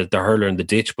anything, or the hurler in the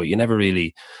ditch. But you never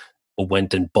really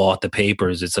went and bought the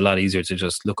papers. It's a lot easier to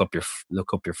just look up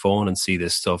your phone and see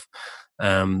this stuff.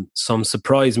 Some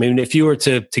surprise. I mean, if you were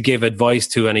to give advice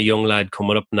to any young lad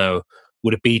coming up now,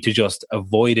 would it be to just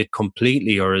avoid it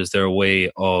completely, or is there a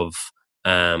way of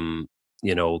kind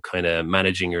of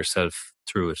managing yourself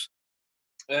through it?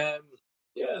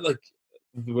 Yeah,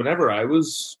 whenever I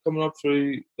was coming up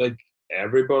through,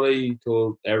 everybody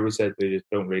said they just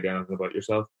don't read anything about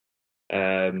yourself.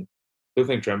 I don't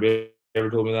think Tremby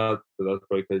ever told me that, but that's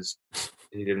probably because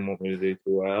he didn't want me to do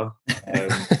too well. I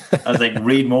was like,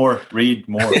 read more.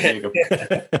 Jacob.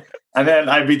 And then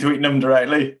I'd be tweeting him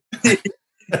directly. You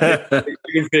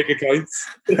can fake accounts.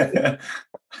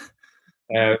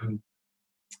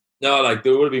 No, like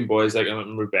there would have been boys like I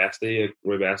remember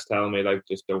Roy Best telling me like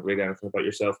just don't read anything about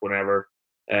yourself whenever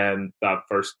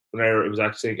whenever it was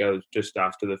actually I was just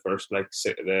after the first like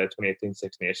the 2018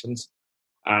 Six Nations,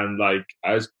 and like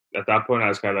I was at that point I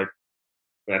was kind of like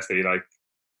Bestie, like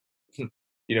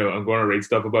I'm going to read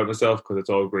stuff about myself because it's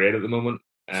all great at the moment,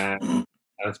 and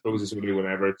I suppose it's going to be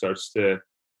whenever it starts to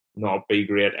not be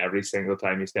great every single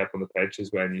time you step on the pitch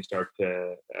is when you start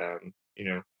to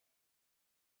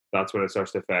that's when it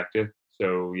starts to affect you.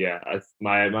 So yeah,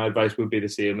 my advice would be the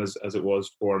same as it was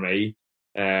for me.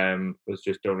 Was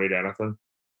just don't read anything,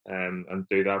 and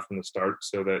do that from the start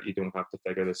so that you don't have to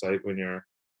figure this out when you're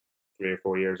 3 or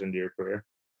 4 years into your career.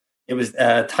 It was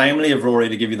timely of Rory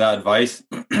to give you that advice.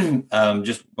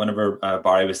 Just whenever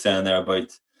Barry was saying there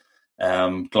about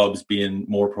clubs being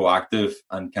more proactive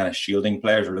and kind of shielding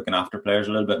players or looking after players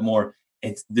a little bit more,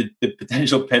 it's the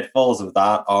potential pitfalls of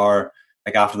that are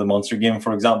like after the Munster game,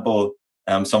 for example,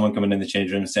 someone coming in the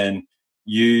change room saying,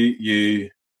 you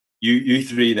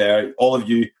three there, all of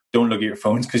you, don't look at your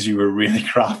phones because you were really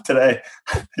crap today.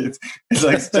 it's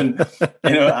like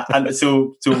and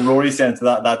so Rory saying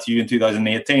that to you in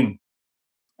 2018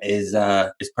 is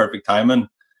perfect timing.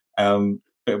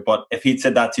 But if he'd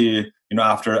said that to you,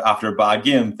 after a bad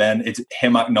game, then it's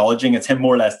him acknowledging, it's him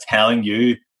more or less telling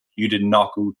you did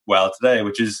not go well today,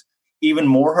 which is even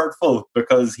more hurtful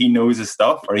because he knows his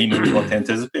stuff or he knows what to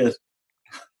anticipate.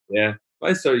 Yeah.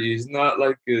 I start using that,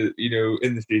 like, in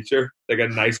the future, like a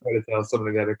nice way to tell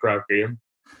somebody they had a crap game.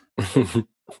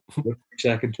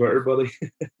 Checking Twitter, buddy.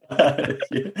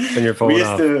 And your phone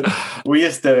we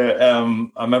used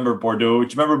to. I remember Bordeaux.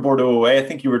 Do you remember Bordeaux away? I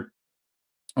think you were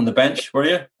on the bench, were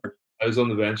you? I was on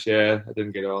the bench. Yeah, I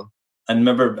didn't get on. And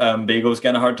remember, Beagles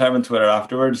getting a hard time on Twitter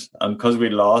afterwards, and because we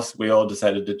lost, we all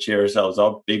decided to cheer ourselves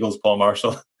up. Beagles, Paul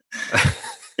Marshall.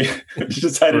 We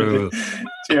decided to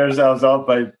cheer ourselves up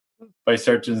by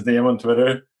searching his name on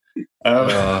Twitter,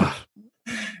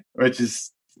 which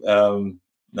is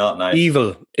not nice.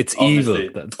 Evil. It's obviously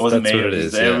evil. It wasn't me. What it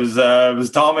is. It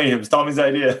was Tommy. It was Tommy's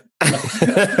idea.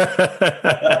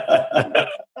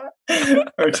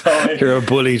 Or Tommy. You're a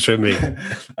bully, Trimmy.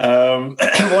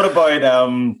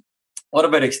 What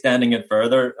about extending it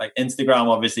further? Like Instagram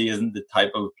obviously isn't the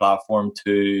type of platform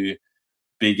to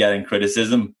be getting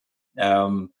criticism.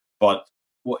 But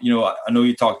I know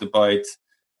you talked about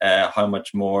how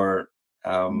much more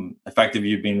effective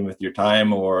you've been with your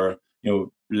time, or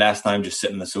less time just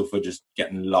sitting on the sofa, just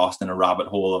getting lost in a rabbit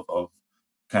hole of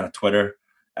kind of Twitter.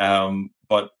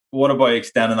 But what about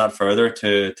extending that further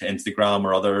to Instagram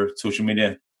or other social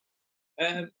media?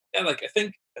 Like I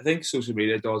think social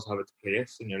media does have its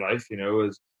place in your life,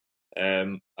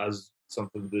 as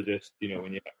something to just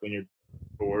when you're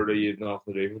bored or you've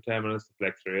nothing to do for 10 minutes to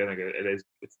flick through. I think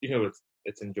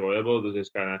it's enjoyable to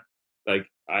just kind of like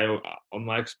on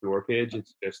my explore page,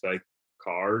 it's just like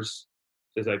cars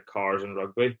and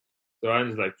rugby. So I'm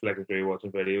just like flicking through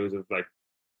watching videos of like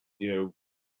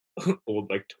old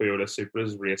like Toyota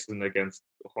Supras racing against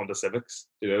Honda Civics,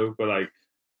 but like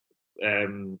I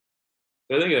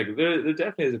think like there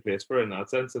definitely is a place for it in that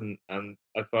sense, and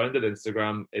I found that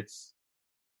Instagram, it's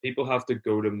people have to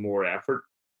go to more effort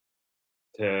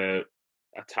to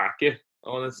attack you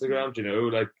on Instagram.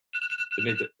 Like they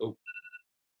need to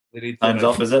time's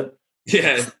up, is it?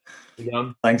 Yeah.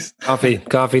 Thanks. Coffee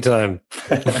time.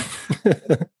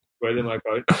 Where them like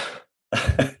out.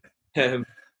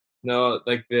 No,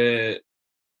 like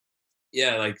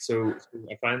so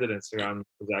I find that Instagram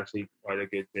is actually quite a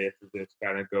good place to just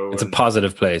kind of go. It's a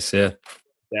positive place, yeah.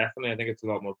 Definitely, I think it's a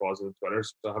lot more positive than Twitter,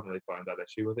 so I haven't really found that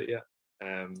issue with it yet.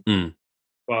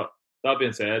 But that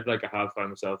being said, like I have found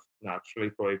myself naturally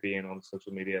probably being on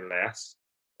social media less,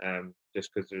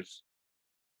 just because there's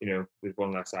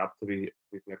one less app to be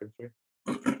flicking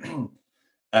through.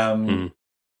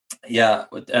 Yeah,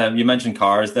 you mentioned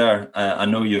cars there. I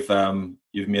know you've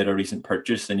made a recent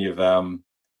purchase and you've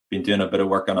been doing a bit of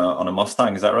work on a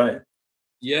Mustang. Is that right?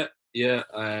 Yeah.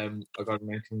 I got a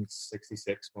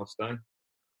 1966 Mustang.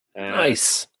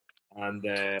 Nice. And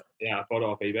I bought it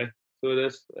off eBay. So it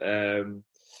is. And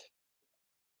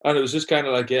it was just kind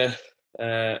of like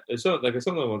it's something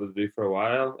I wanted to do for a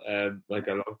while. Like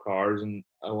I love cars, and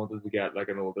I wanted to get like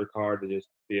an older car to just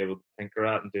be able to tinker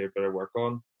at and do a bit of work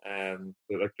on. So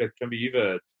like Trimby, you've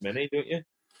a Mini, don't you?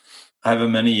 I have a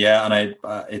Mini, yeah, and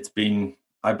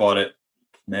I bought it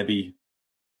maybe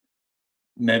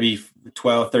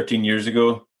 12, 13 years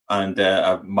ago. and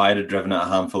I might have driven it a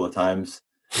handful of times.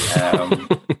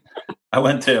 I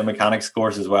went to a mechanics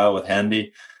course as well with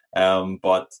Hendy,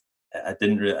 but I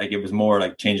didn't really, like, it was more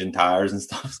like changing tires and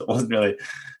stuff, so it wasn't really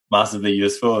massively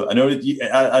useful. I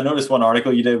noticed one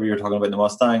article you did where you were talking about the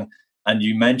Mustang, and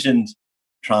you mentioned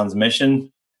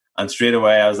transmission, and straight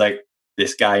away I was like,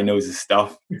 this guy knows his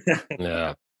stuff.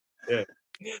 Yeah.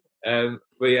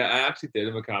 But yeah, I actually did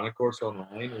a mechanic course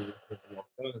online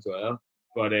as well,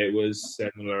 but it was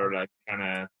similar, like kind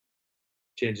of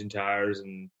changing tires,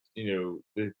 and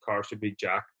the car should be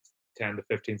jacked 10 to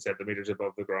 15 centimeters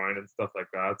above the ground and stuff like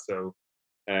that. So,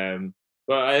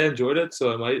 but I enjoyed it,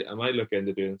 so I might look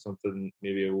into doing something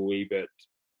maybe a wee bit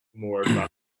more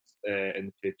advanced in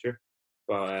the future.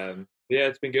 But yeah,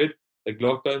 it's been good. Like,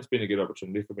 lockdown's been a good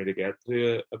opportunity for me to get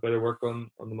to a bit of work on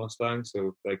the Mustang.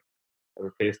 So like, I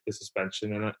replaced the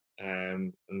suspension in it,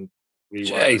 and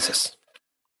Jesus.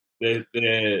 The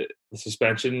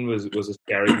suspension was a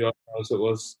scary job, as it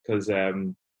was, because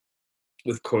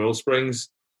with coil springs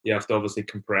you have to obviously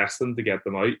compress them to get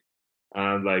them out,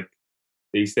 and like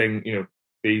these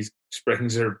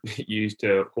springs are used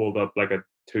to hold up like a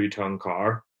 2-ton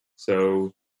car.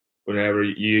 So whenever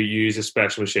you use a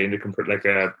special machine to compress, like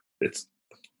it's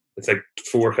like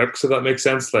 4 hooks, if that makes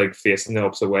sense, like facing the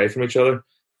opposite way from each other,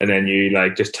 and then you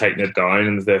like just tighten it down,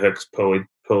 and the hooks pull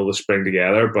the spring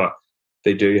together. But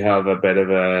they do have a bit of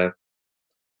a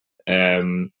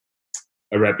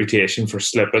reputation for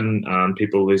slipping and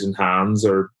people losing hands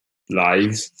or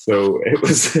lives. So it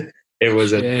was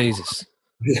Jesus.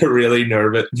 a really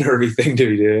nervy thing to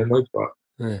be doing. Like, but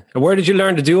And where did you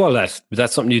learn to do all that? Was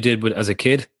that something you did as a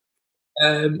kid?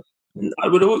 I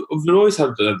would always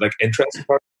have the like interest in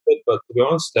part of it, but to be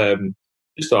honest,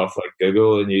 just off like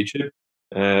Google and YouTube,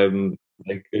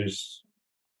 like there's,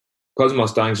 because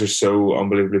Mustangs are so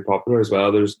unbelievably popular as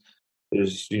well. There's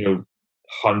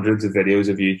hundreds of videos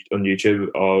on YouTube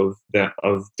of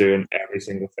doing every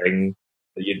single thing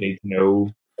that you'd need to know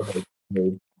about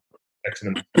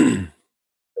fixing them.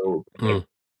 So it's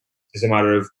just a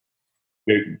matter of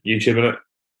YouTubing it,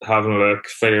 having a look,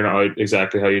 figuring out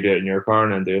exactly how you do it in your car,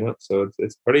 and then doing it. So it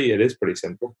is pretty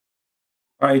simple.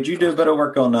 All right, did you do a bit of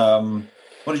work on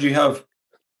what did you have?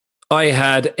 I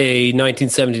had a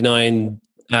 1979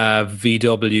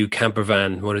 VW camper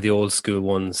van, one of the old school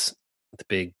ones, the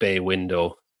big bay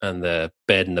window and the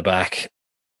bed in the back.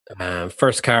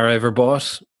 First car I ever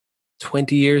bought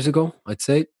 20 years ago, I'd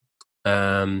say.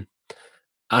 And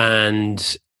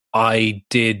I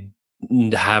didn't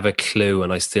have a clue,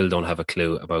 and I still don't have a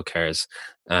clue about cars.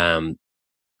 And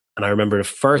I remember the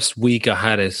first week I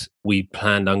had it, we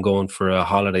planned on going for a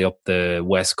holiday up the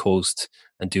West Coast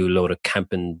and do a load of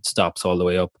camping stops all the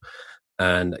way up.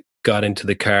 And got into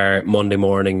the car Monday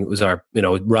morning. It was our,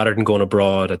 rather than going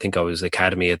abroad, I think I was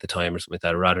academy at the time or something like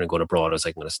that. Rather than going abroad, I was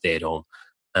like, I'm going to stay at home.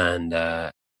 And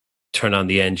turned on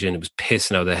the engine. It was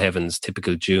pissing out of the heavens,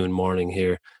 typical June morning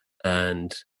here.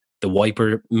 And the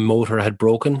wiper motor had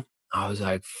broken. I was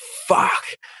like, fuck.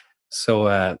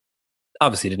 So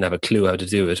obviously didn't have a clue how to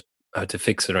do it, how to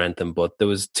fix it or anything. But there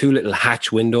was 2 little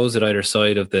hatch windows at either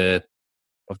side of the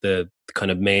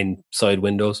kind of main side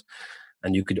windows,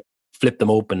 and you could flip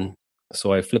them open.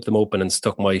 So I flipped them open and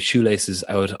stuck my shoelaces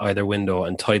out either window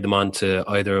and tied them onto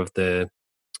either of the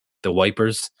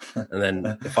wipers. And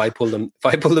then if I pulled them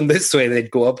this way,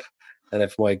 they'd go up, and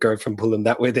if my girlfriend pulled them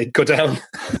that way, they'd go down.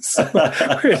 So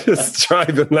we're just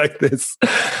driving like this.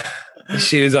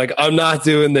 She was like, I'm not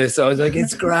doing this. I was like,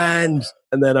 it's grand.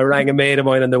 And then I rang a mate of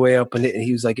mine on the way up, and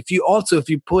he was like, if you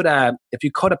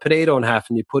cut a potato in half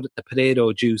and you put the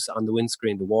potato juice on the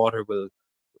windscreen,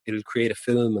 it'll create a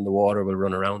film and the water will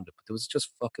run around it. But there was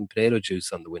just fucking potato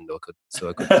juice on the window.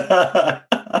 So I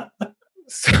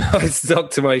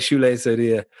stuck to my shoelace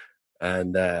idea,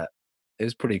 and it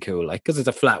was pretty cool. Like, because it's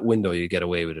a flat window, you get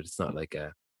away with it. It's not like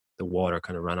the water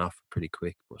kind of ran off pretty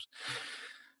quick. But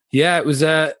yeah, it was.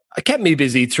 It kept me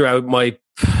busy throughout my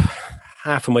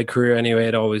half of my career. Anyway,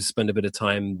 I'd always spend a bit of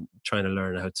time trying to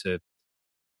learn how to,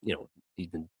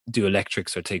 even do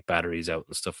electrics or take batteries out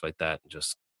and stuff like that, and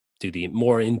just do the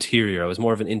more interior. I was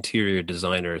more of an interior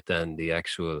designer than the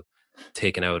actual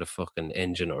taking out a fucking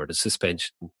engine or the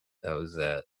suspension. That was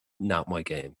not my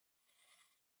game.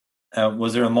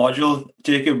 Was there a module,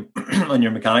 Jacob, on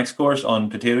your mechanics course on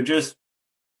potato juice?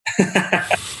 I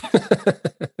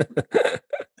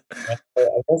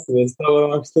guess it is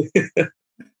though, actually.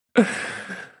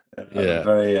 Yeah,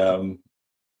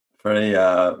 very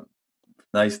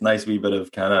nice wee bit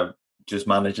of kind of just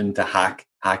managing to hack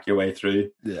your way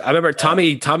through. Yeah, I remember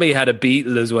Tommy had a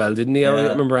Beetle as well, didn't he? Yeah. I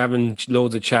remember having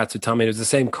loads of chats with Tommy. It was the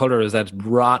same color as that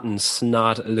rotten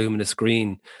snot luminous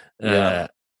green.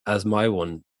 as my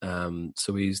one.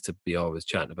 So we used to be always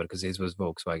chatting about it because his was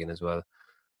Volkswagen as well.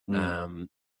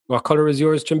 What color is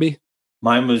yours, Jimby?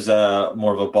 Mine was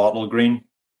more of a bottle green.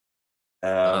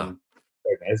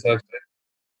 Very nice, actually.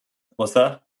 What's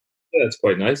that? Yeah, it's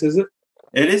quite nice, is it?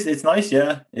 It is. It's nice.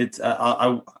 Yeah. It's.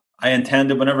 I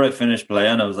intended whenever I finished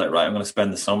playing, I was like, right, I'm going to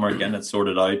spend the summer getting it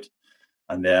sorted out,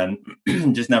 and then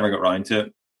just never got around to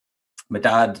it. My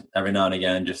dad every now and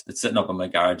again, just it's sitting up in my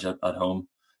garage at home.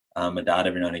 My dad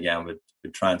every now and again would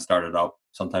try and start it up.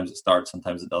 Sometimes it starts,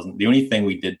 sometimes it doesn't. The only thing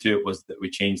we did to it was that we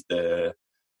changed the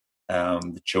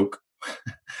choke.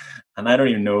 And I don't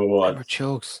even know what. Remember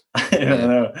chokes. I don't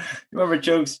know. You remember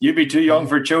chokes? You'd be too young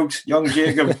for chokes, young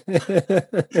Jacob. You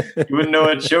wouldn't know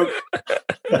what choke.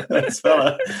 This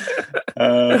fella.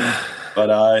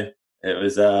 But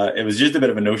it was just a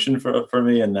bit of a notion for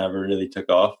me and never really took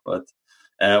off. But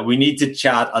we need to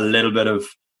chat a little bit of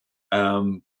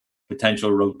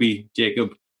potential rugby,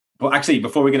 Jacob. But actually,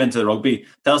 before we get into the rugby,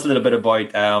 tell us a little bit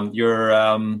about you're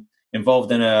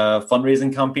involved in a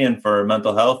fundraising campaign for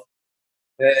mental health.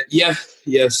 Yeah.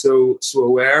 So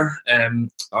Aware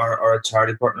are a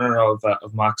charity partner of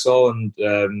Maxwell, and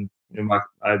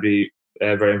I'd be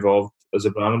very involved as a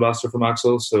brand ambassador for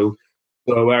Maxwell. So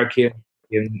Aware came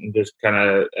and just kind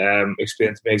of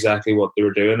explained to me exactly what they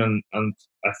were doing, and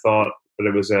I thought that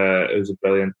it was a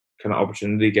brilliant kind of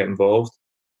opportunity to get involved.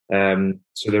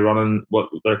 So they're running what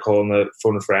they're calling the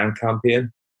Phone a Friend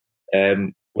campaign,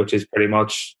 which is pretty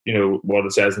much, what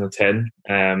it says in the tin.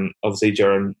 Obviously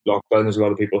during lockdown, there's a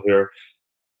lot of people who are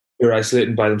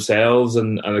isolating by themselves,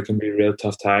 and it can be a real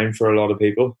tough time for a lot of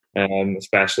people,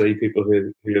 especially people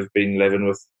who have been living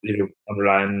with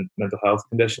underlying mental health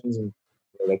conditions and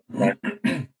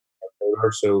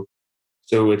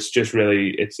so it's just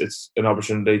really it's an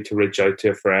opportunity to reach out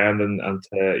to a friend and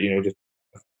to just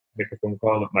make a phone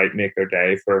call that might make their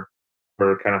day for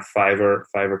kind of 5 or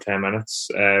 10 minutes.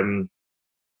 And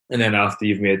then after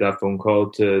you've made that phone call,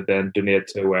 to then donate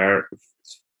to Aware,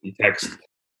 you text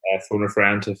phone a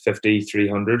friend to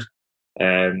 50300,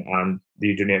 and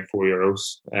you donate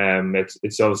 €4.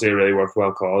 It's obviously a really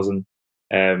worthwhile cause, and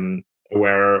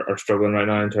Aware are struggling right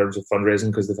now in terms of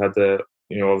fundraising because they've had to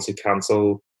obviously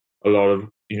cancel a lot of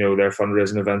their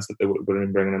fundraising events that they would have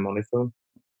been bringing in money from.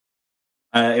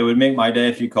 It would make my day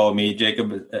if you called me,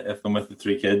 Jacob, if I'm with the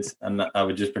 3 kids, and I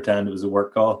would just pretend it was a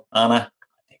work call. Anna,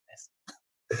 take this.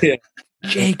 Yeah.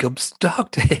 Jacob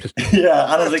Stockdale.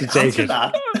 Yeah, and I was like, answer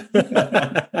that.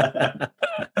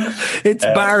 It's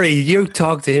Barry. You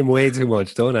talk to him way too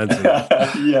much. Don't answer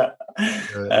that. Yeah.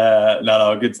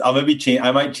 No, good.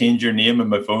 I might change your name in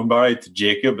my phone, Barry, to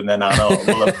Jacob, and then Anna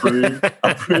will approve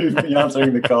me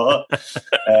answering the call.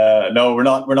 No, we're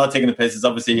not taking the piss. It's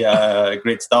obviously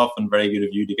great stuff and very good of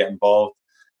you to get involved.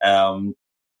 And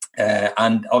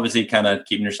obviously kind of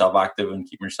keeping yourself active and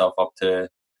keeping yourself up to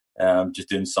just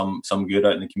doing some good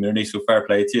out in the community. So fair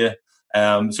play to you.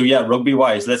 So yeah, rugby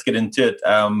wise, let's get into it.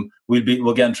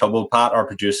 We'll get in trouble. Pat, our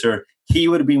producer, he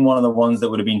would have been one of the ones that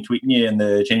would have been tweeting you in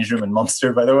the change room in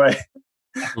Munster, by the way.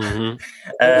 Mm-hmm.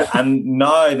 And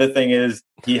now the thing is,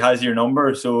 he has your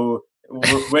number, so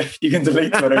you can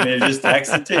delete Twitter and he'll just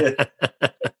text it to you.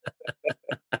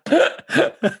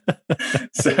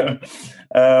 So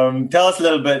tell us a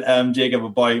little bit, Jacob,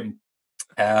 about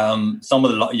some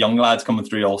of the young lads coming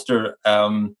through Ulster.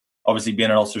 Obviously, being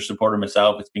an Ulster supporter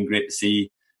myself, it's been great to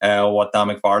see what Dan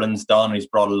McFarlane's done. He's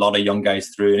brought a lot of young guys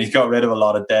through, and he's got rid of a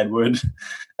lot of dead wood,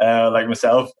 like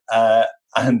myself.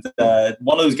 And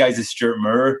one of those guys is Stuart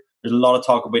Moore. There's a lot of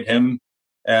talk about him.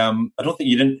 I don't think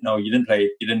you didn't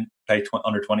play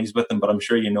under 20s with him, but I'm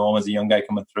sure you know him as a young guy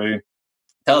coming through.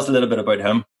 Tell us a little bit about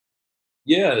him.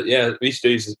 Yeah. He's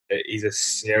a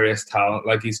serious talent.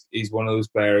 Like he's one of those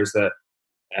players that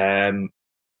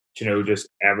just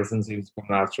everything seems to come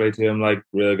naturally to him, like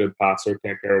really good passer,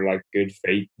 kicker, like good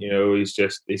feet. He's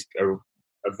a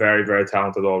very, very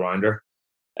talented all-rounder.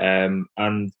 And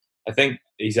I think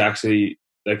he's actually,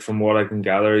 like from what I can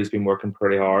gather, he's been working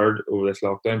pretty hard over this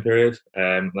lockdown period.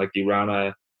 Like he ran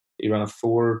a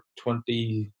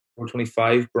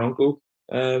 4:25 Bronco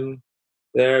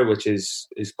there, which is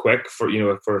quick for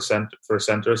a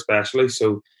centre especially.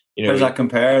 So how does that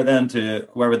compare then to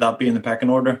where would that be in the pecking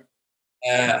order?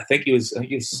 I think he was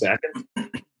second.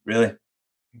 Really?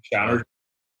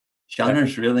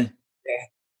 Shanners, really?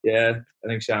 Yeah. I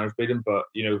think Shanners beat him, but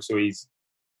so he's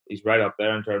right up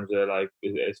there in terms of like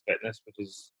his fitness,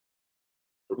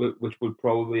 which would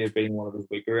probably have been one of his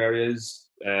weaker areas.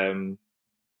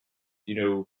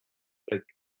 Like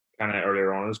kind of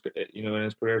earlier on in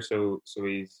his career. So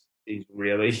he's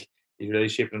really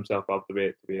shaping himself up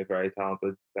to be a very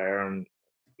talented player, and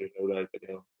there's no doubt that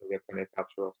he'll get plenty of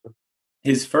caps for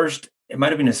Ulster. It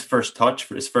might have been his first touch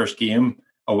for his first game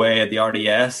away at the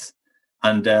RDS,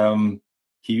 and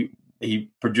he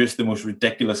produced the most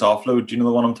ridiculous offload. Do you know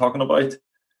the one I'm talking about?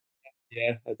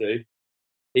 Yeah, I do.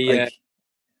 He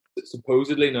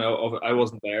supposedly, no, I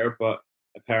wasn't there, but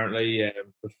apparently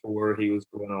before he was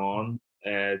going on,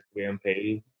 Graham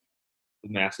Paley, the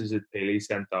message that Paley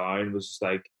sent down was just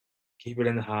like, keep it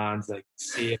in the hands, like,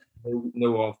 see it,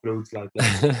 no offloads like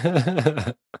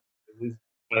that.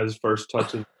 His first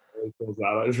touch of that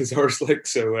out of his horse, like,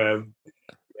 so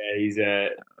yeah, he's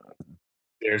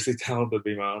seriously talented,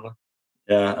 be man.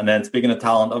 Yeah, and then speaking of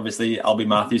talent, obviously Albie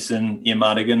Mathewson, Ian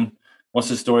Madigan. What's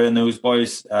the story on those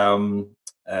boys? Do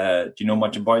you know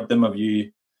much about them? Have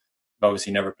you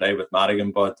obviously never played with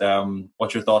Madigan, but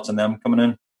what's your thoughts on them coming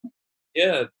in?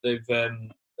 Yeah, they've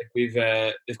come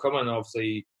in.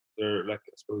 Obviously, they're like,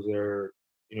 I suppose they're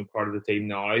part of the team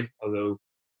now. Although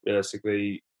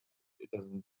realistically, it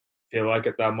doesn't feel like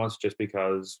it that much just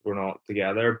because we're not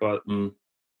together. But been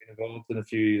involved in a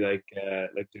few like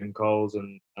Zoom calls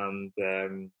and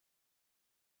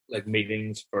like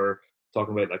meetings for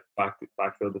talking about like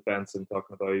backfield defense and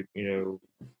talking about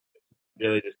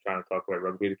really just trying to talk about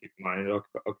rugby to keep the mind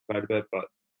occupied a bit. But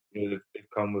they've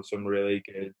come with some really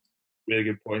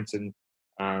good points and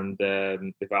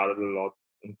they've added a lot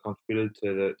and contributed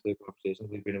to the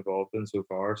conversations they've been involved in so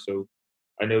far. So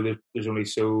I know there's only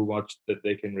so much that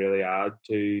they can really add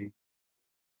to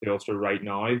Ulster right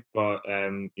now, but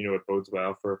it bodes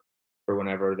well for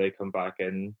whenever they come back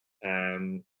in,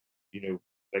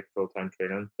 like full-time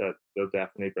training, that they'll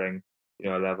definitely bring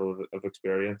a level of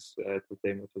experience to the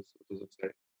team, which is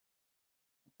exciting.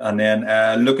 And then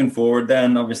looking forward,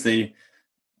 then obviously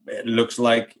it looks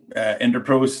like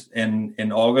Interpros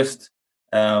in August.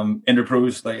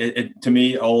 Interpros, like it to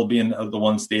me, all being the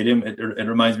one stadium, it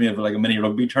reminds me of like a mini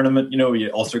rugby tournament.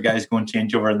 You Ulster guys go and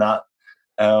change over in that.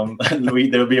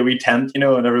 There'll be a wee tent, and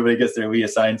everybody gets their wee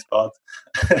assigned spot.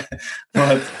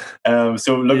 But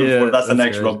so looking forward. That's the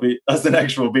next good. Rugby. That's the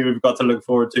next rugby we've got to look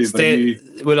forward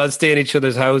to. We'll all stay in each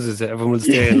other's houses. Everyone will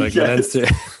stay in like Leinster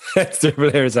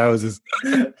players' houses.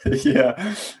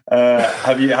 Yeah.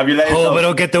 Have you let hope I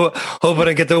don't get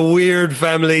the weird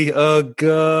family. Oh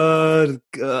God.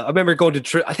 I remember going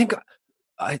to I think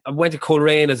I went to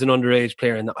Coleraine as an underage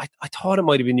player, and I thought it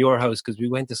might have been your house because we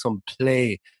went to some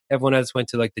play. Everyone else went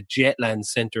to like the Jetland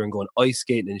Centre and going ice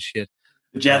skating and shit.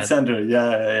 Jet Centre,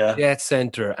 yeah. Jet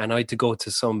Centre, and I had to go to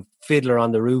some Fiddler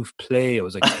on the Roof play. I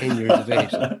was like 10 years of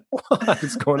age. Like, what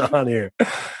is going on here?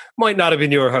 Might not have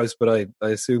been your house, but I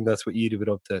assume that's what you'd have been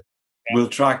up to. We'll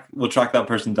track that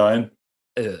person down.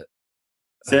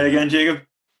 Say again, Jacob.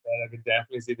 I can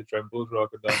definitely see the Trembles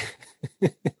rocking down.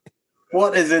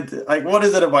 What is it like? What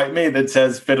is it about me that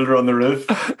says Fiddler on the Roof?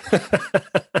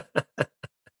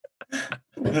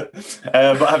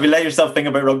 But have you let yourself think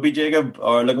about rugby, Jacob,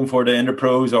 or looking forward to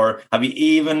Interpros, or have you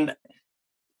even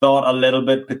thought a little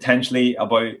bit potentially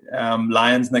about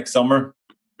Lions next summer?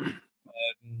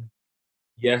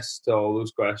 Yes to all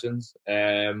those questions.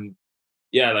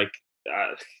 Yeah, like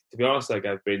to be honest, like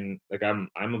I've been like I'm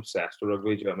obsessed with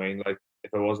rugby. Do you know what I mean? Like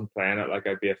if I wasn't playing it, like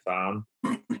I'd be a fan.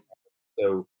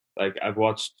 So like I've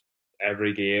watched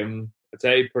every game. I'd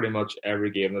say pretty much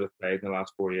every game that I've played in the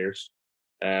last 4 years.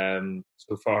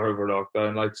 So far over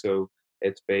lockdown, like, so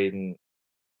it's been,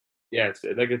 yeah,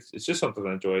 it's just something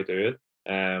I enjoy doing.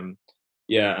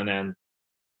 Yeah, and then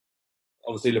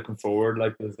obviously looking forward,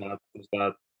 like there's that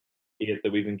date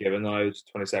that we've been given now. It's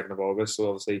 22nd of August. So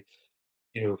obviously,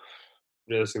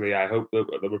 realistically, I hope that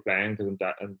we're playing because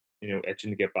I'm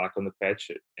itching to get back on the pitch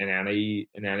in any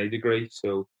degree.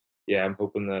 So yeah, I'm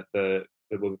hoping that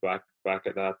we'll be back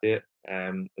at that date.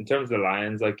 In terms of the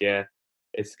Lions, like yeah,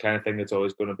 it's the kind of thing that's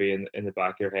always going to be in the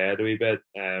back of your head a wee bit.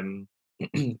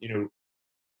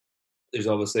 There's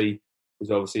obviously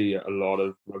a lot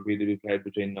of rugby to be played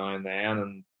between now and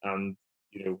then, and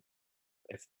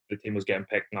if the team was getting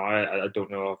picked now, I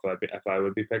don't know if I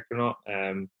would be picked or not.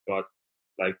 But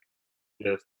like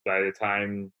just by the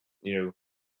time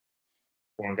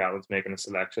Warren Gatlin's making a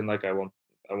selection, like I want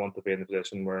to be in the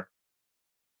position where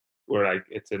like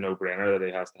it's a no-brainer that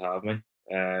he has to have me.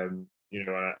 And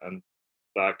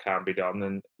that can be done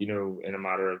in a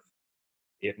matter of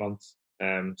 8 months.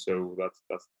 So that's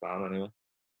the plan anyway.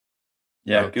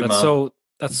 Yeah, good man.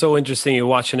 That's so interesting. You're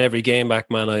watching every game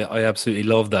back, man. I absolutely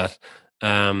love that.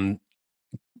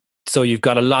 So you've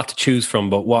got a lot to choose from,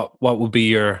 but what would be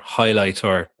your highlight,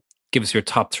 or give us your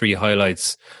top 3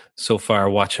 highlights so far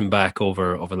watching back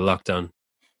over the lockdown?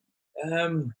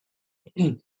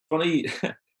 Funny,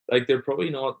 like they're probably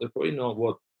not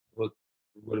what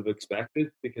would have expected,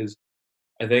 because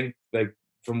I think like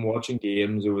from watching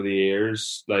games over the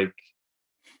years, like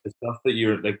the stuff that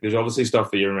you're like, there's obviously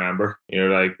stuff that you remember.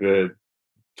 Like the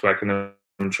Twickenham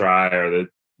try or the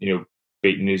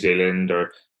beating New Zealand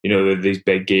or these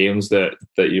big games that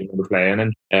you remember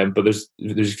playing in. But there's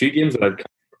a few games that I've kind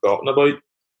of forgotten about.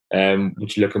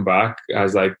 Which looking back, I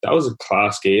was like, that was a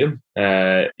class game.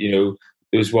 There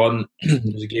was one. There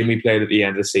was a game we played at the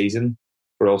end of the season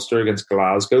for Ulster against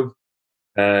Glasgow.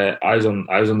 I was on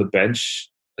the bench.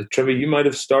 Trimmy, you might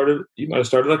have started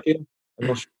that game. I'm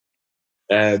not sure.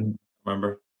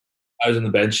 Remember? I was on the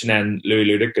bench, and then Louis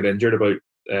Ludick got injured about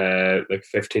like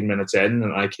 15 minutes in,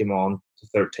 and I came on to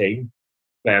 13,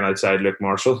 playing outside Luke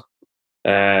Marshall,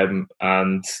 and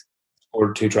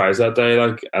scored 2 tries that day.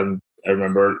 And I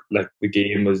remember the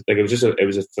game was it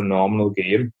was a phenomenal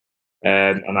game,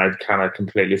 and I'd kind of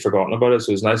completely forgotten about it.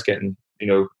 So it was nice getting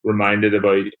reminded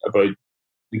about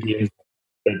the games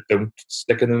that don't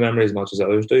stick in the memory as much as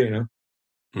others do.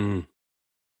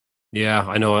 Yeah,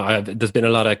 I know. There's been a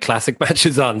lot of classic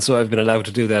matches on, so I've been allowed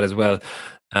to do that as well.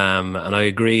 And I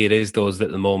agree, it is those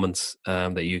little moments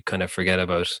that you kind of forget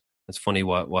about. It's funny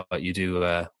what you do,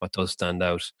 what does stand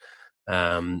out.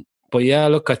 But yeah,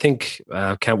 look, I think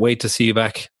can't wait to see you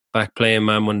back playing,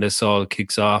 man, when this all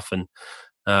kicks off. And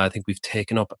I think we've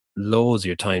taken up loads of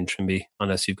your time, Trimby,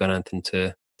 unless you've got anything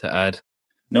to add.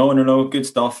 No, good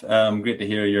stuff. Great to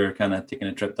hear you're kind of taking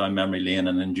a trip down memory lane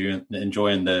and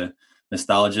enjoying the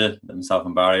nostalgia that myself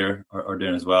and Barry are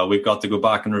doing as well. We've got to go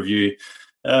back and review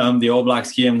the All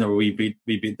Blacks game where we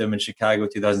beat them in Chicago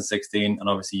 2016, and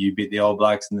obviously you beat the All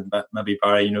Blacks, and maybe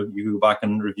Barry, you go back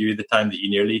and review the time that you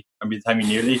nearly beat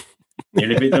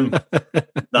them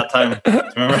that time.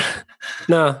 Remember?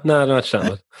 No, not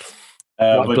Shannon.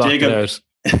 But Jacob,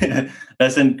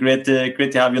 listen, great to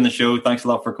have you on the show. Thanks a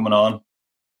lot for coming on.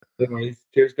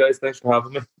 Cheers, guys. Thanks for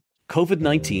having me.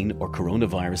 COVID-19 or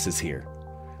coronavirus is here.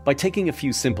 By taking a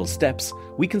few simple steps,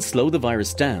 we can slow the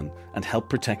virus down and help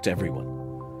protect everyone.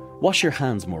 Wash your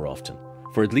hands more often,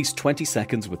 for at least 20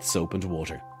 seconds with soap and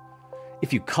water.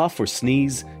 If you cough or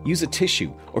sneeze, use a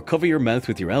tissue or cover your mouth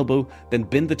with your elbow, then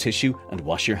bin the tissue and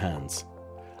wash your hands.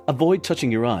 Avoid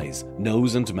touching your eyes,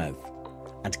 nose and mouth,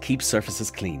 and keep surfaces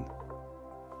clean.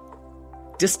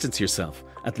 Distance yourself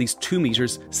at least 2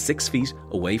 meters, 6 feet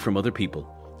away from other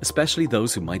people, especially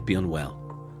those who might be unwell.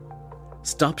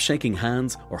 Stop shaking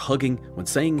hands or hugging when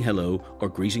saying hello or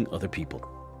greeting other people.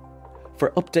 For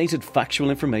updated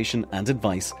factual information and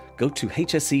advice, go to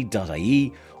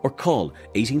hse.ie or call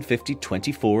 1850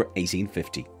 24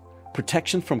 1850.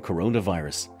 Protection from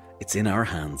coronavirus. It's in our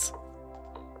hands.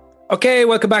 Okay,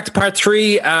 welcome back to part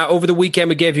 3. Over the weekend,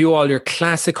 we gave you all your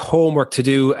classic homework to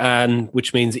do,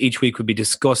 which means each week we'll be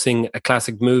discussing a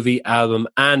classic movie, album,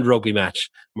 and rugby match.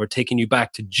 And we're taking you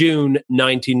back to June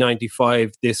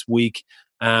 1995 this week,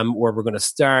 where we're going to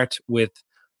start with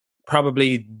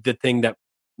probably the thing that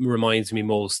reminds me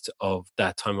most of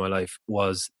that time of my life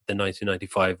was the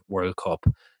 1995 World Cup.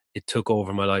 It took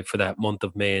over my life for that month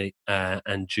of May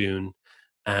and June.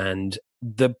 And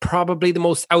probably the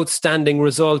most outstanding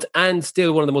result, and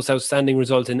still one of the most outstanding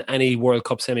results in any World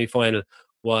Cup semi-final,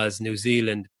 was New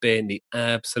Zealand beating the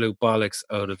absolute bollocks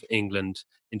out of England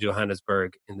in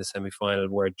Johannesburg in the semi-final,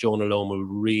 where Jonah Lomu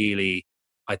really,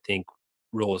 I think,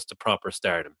 rose to proper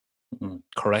stardom. Mm-hmm.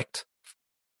 Correct?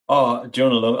 Oh,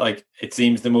 Jonah Lomu, it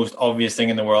seems the most obvious thing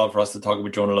in the world for us to talk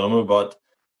about Jonah Lomu, but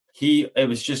it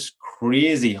was just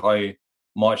crazy how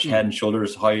much head and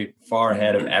shoulders, how far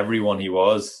ahead of everyone he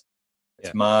was.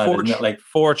 It's mad, isn't it?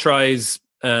 4 tries,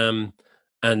 and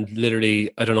literally,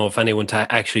 I don't know if anyone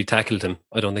actually tackled him.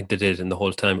 I don't think they did in the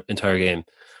whole entire game.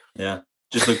 Yeah,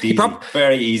 just looked easy,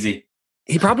 very easy.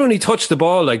 He probably only touched the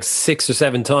ball 6 or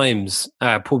 7 times.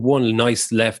 Put one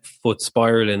nice left foot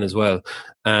spiral in as well.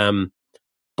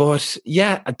 But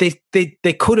yeah,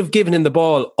 they could have given him the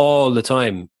ball all the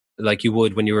time, like you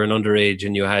would when you were an underage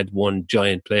and you had one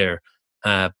giant player.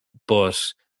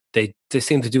 But they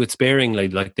seemed to do it sparingly,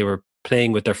 like they were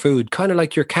playing with their food, kind of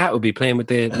like your cat would be playing with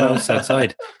the mouse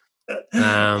outside.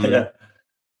 Yeah.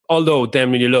 Although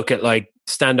then when you look at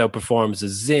standout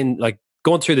performances in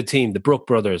going through the team, the Brook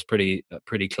brothers pretty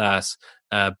class.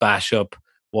 Bash up,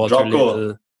 Walter drop Little,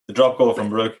 goal. The drop goal from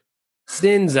Brook.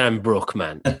 Sins and Brook,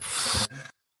 man.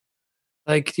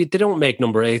 They don't make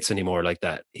number 8s anymore like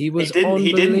that. He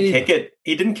didn't kick it.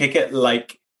 He didn't kick it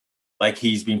like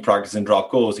he's been practicing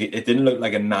drop goals. It didn't look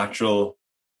like a natural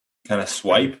kind of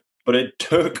swipe, but it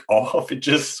took off. It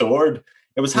just soared.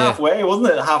 It was halfway, wasn't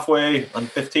it? Halfway on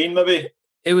 15, maybe.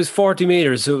 It was 40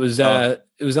 meters. So it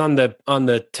was on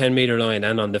the 10 meter line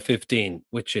and on the 15,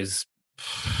 which is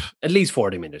at least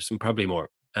 40 meters and probably more.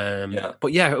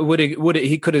 But yeah, he would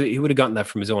have gotten that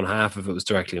from his own half if it was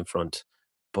directly in front.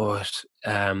 But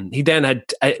he then had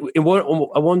at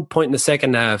one point in the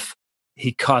second half,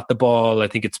 he caught the ball. I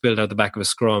think it spilled out the back of a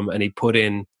scrum, and he put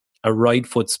in a right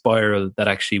foot spiral that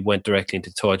actually went directly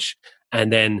into touch.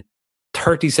 And then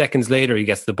 30 seconds later, he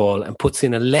gets the ball and puts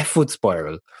in a left foot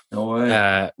spiral,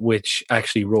 which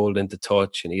actually rolled into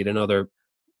touch. And he had another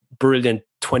brilliant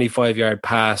 25-yard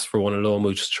pass for one of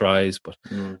Lomu's tries. But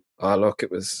look, it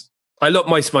was. I love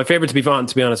my favorite to be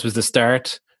honest, was the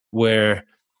start where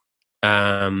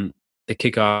the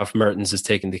kickoff. Mertens is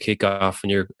taking the kickoff,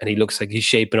 and he looks like he's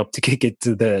shaping up to kick it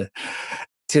to the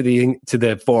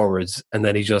forwards, and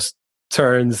then he just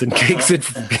turns and kicks it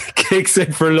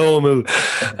for Lomu,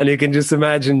 and you can just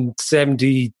imagine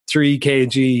 73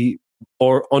 kg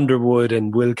or Underwood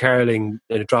and Will Carling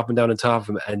dropping down on top of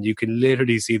him, and you can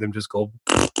literally see them just go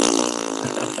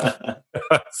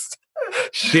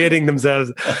shitting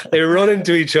themselves. They run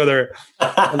into each other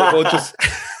and they both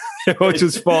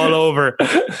just fall over,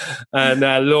 and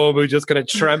Lomu just kind of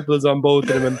tramples on both of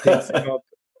them and picks him up,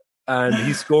 and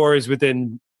he scores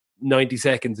within 90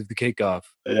 seconds of the kickoff.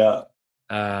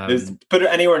 Put it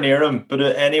anywhere near him.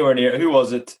 Who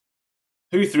was it?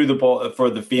 Who threw the ball for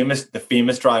the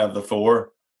famous try of the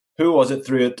 4? Who was it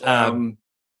threw it? Basham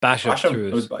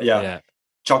threw it.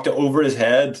 Chucked it over his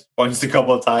head, bounced a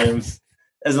couple of times.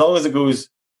 As long as it goes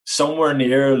somewhere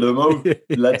near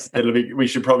Lumo, we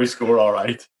should probably score all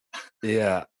right.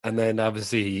 Yeah, and then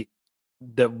obviously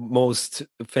the most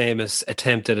famous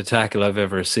attempted a tackle I've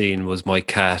ever seen was my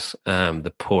cat.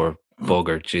 The poor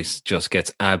bugger just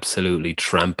gets absolutely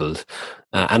trampled.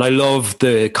 And I love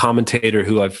the commentator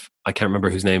who I can't remember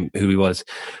who he was,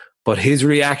 but his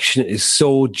reaction is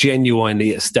so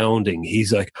genuinely astounding.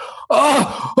 He's like,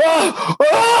 oh!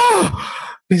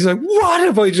 He's like, what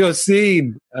have I just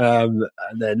seen? And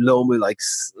then Lomu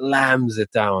slams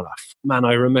it down. Man,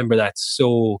 I remember that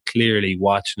so clearly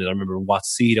watching it. I remember what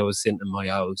seat I was sitting in my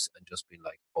house and just being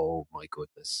like, oh my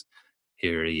goodness,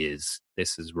 here he is.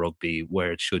 This is rugby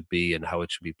where it should be and how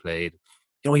it should be played.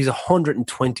 He's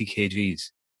 120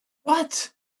 kgs.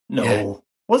 What? No. Yeah.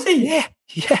 Was he?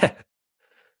 Yeah.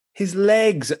 His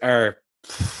legs are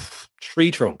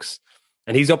tree trunks.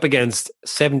 And he's up against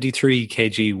 73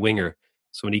 kg winger.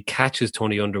 So when he catches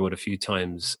Tony Underwood a few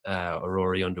times, or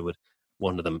Rory Underwood,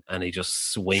 one of them, and he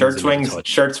just swings. Shirt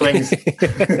swings.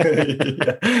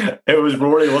 It was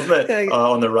Rory, wasn't it?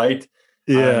 On the right.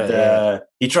 Yeah. And,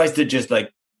 he tries to just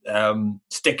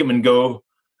stick him and go.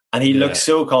 And he looks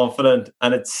so confident,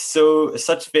 and it's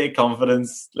such fake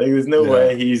confidence. There's no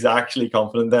way he's actually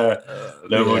confident there.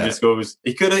 Lomo just goes.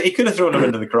 He could have thrown him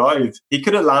into the crowd. He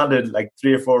could have landed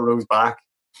 3 or 4 rows back,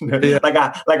 like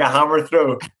a hammer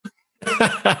throw.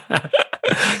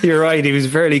 You're right. He was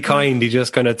fairly kind. He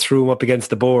just kind of threw him up against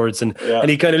the boards, and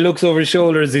he kind of looks over his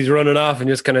shoulder as he's running off, and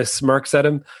just kind of smirks at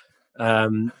him.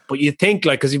 But you think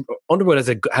because Underwood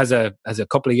has a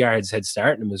couple of yards head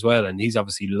start in him as well, and he's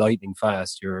obviously lightning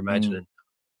fast. You're imagining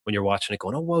when you're watching it,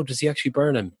 going, "Oh wow, does he actually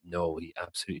burn him?" No, he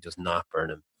absolutely does not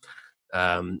burn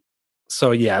him.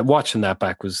 So yeah, watching that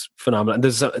back was phenomenal. And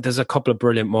there's a couple of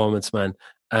brilliant moments, man.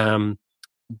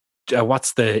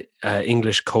 What's the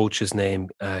English coach's name?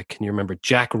 Can you remember?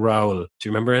 Jack Rowell. Do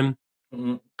you remember him?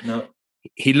 No.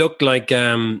 He looked like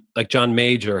John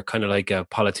Major, kind of like a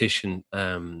politician,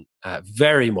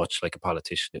 very much like a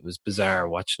politician. It was bizarre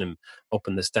watching him up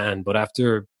in the stand. But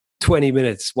after 20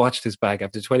 minutes, watch this back.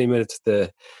 After 20 minutes,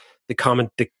 the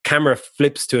camera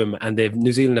flips to him, and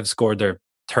New Zealand have scored their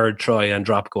 3rd try and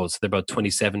drop goal. So they're about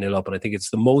 27-0 up, and I think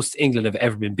it's the most England have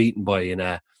ever been beaten by in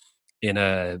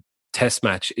a test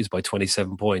match is by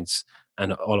 27 points.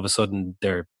 And all of a sudden,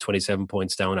 they're 27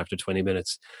 points down after 20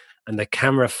 minutes. And the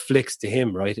camera flicks to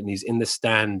him, right? And he's in the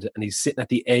stand, and he's sitting at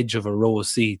the edge of a row of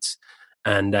seats.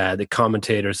 And the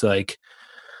commentator's like,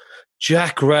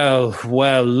 Jack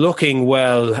Rowell, looking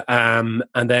well. And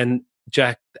then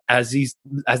Jack, as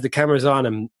the camera's on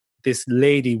him, this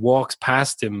lady walks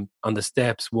past him on the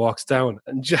steps, walks down,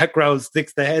 and Jack Rowell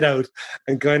sticks the head out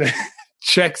and kind of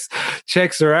checks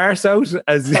her arse out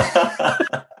as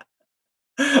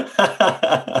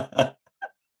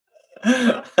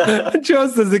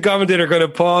just as the commentator kind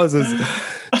of pauses.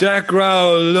 Jack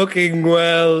Rowell looking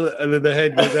well, and then the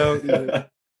head goes out.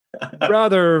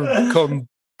 Rather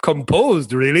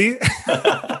composed, really.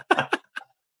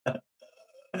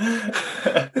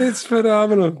 It's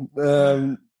phenomenal.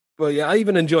 But yeah, I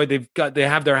even enjoyed they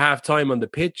have their half time on the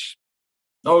pitch.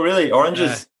 Oh, really?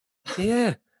 Oranges?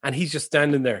 Yeah. And he's just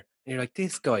standing there. And you're like,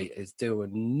 this guy is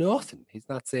doing nothing. He's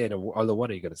not saying, although what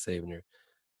are you going to say when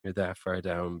you're that far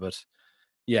down? But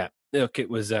yeah, look, it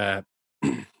was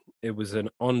it was an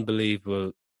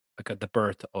unbelievable, like at the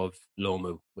birth of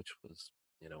Lomu, which was,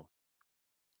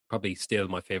 probably still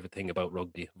my favorite thing about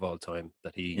rugby of all time,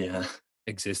 that he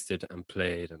existed and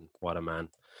played, and what a man.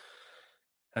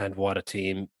 And what a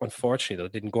team. Unfortunately, though,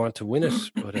 didn't go on to win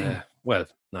it. But, well,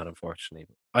 not unfortunately.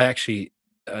 I actually,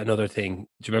 another thing,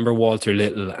 do you remember Walter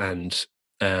Little and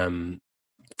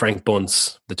Frank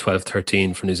Bunce, the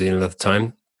 12-13 for New Zealand at the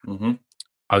time? Mm-hmm.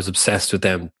 I was obsessed with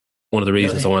them. One of the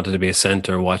reasons I wanted to be a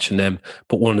centre watching them.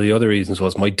 But one of the other reasons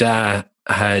was my dad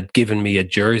had given me a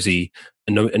jersey,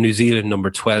 a New Zealand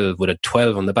number 12 with a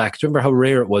 12 on the back. Do you remember how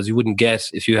rare it was? You wouldn't get,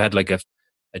 if you had like a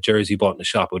jersey bought in a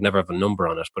shop, it would never have a number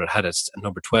on it, but it had a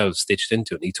number 12 stitched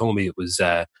into it. And he told me it was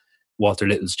Walter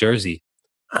Little's jersey.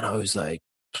 And I was like,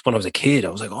 when I was a kid, I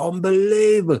was like,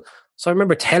 unbelievable. So I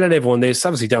remember telling everyone this,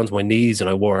 obviously down to my knees, and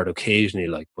I wore it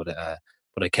occasionally, but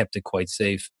I kept it quite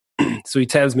safe. So he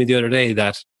tells me the other day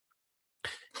that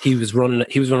he was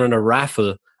running a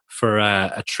raffle for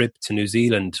a trip to New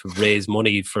Zealand to raise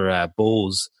money for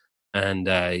Bose, and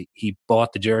he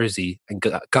bought the jersey and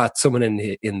got someone in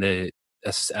the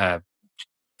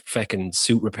fucking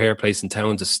suit repair place in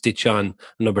town to stitch on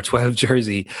a number 12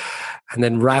 jersey, and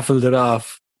then raffled it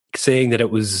off, saying that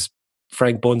it was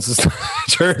Frank Bunce's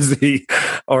jersey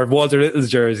or Walter Little's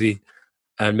jersey,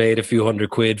 and made a few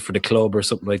 £100 for the club or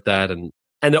something like that. And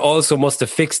it also must have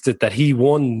fixed it that he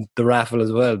won the raffle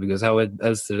as well, because how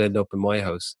else did it end up in my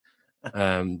house?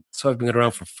 So I've been going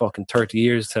around for fucking 30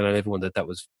 years telling everyone that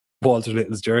was Walter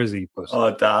Little's jersey. But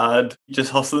oh, Dad,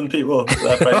 just hustling people.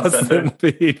 Hustling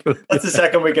people. That's the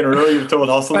second week in a row you've told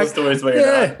hustling stories about your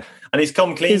dad. And he's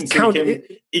come clean.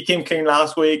 He came clean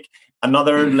last week.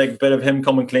 Another bit of him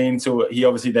coming clean. So he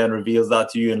obviously then reveals that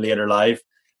to you in later life.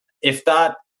 If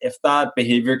that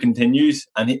behavior continues,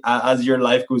 and as your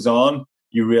life goes on,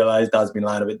 you realize Dad's been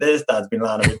lying about this, Dad's been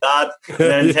lying about that. And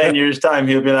then in 10 years' time,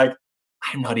 he'll be like,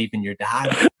 I'm not even your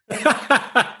dad.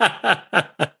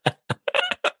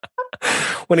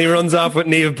 When he runs off with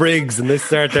Neil Briggs and they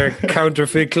start their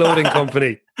counterfeit clothing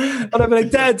company. And I'm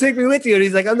like, Dad, take me with you. And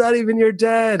he's like, I'm not even your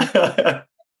dad.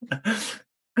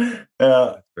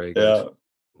 Yeah. Very good.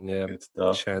 Yeah. Good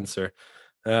stuff. Chancer.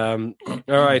 All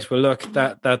right. Well, look,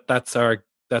 that's our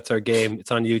game.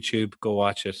 It's on YouTube. Go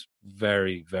watch it.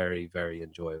 Very, very, very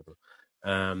enjoyable.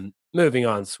 Moving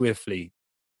on swiftly.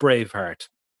 Braveheart.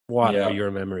 What are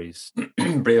your memories?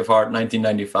 Braveheart,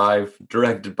 1995,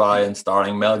 directed by and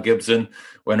starring Mel Gibson,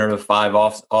 winner of 5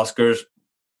 Oscars.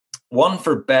 One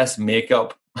for best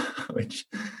makeup, which,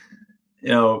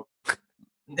 that's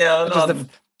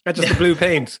just the blue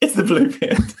paint. It's the blue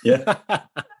paint, yeah.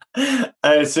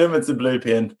 I assume it's the blue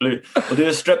paint. We'll do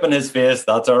a strip in his face.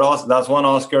 That's one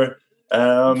Oscar.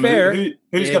 Fair.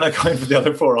 Who's going to count for the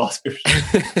other 4 Oscars?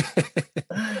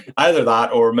 Either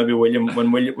that, or maybe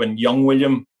when young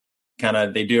William,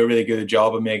 they do a really good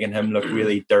job of making him look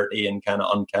really dirty and kind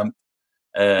of unkempt.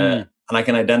 And I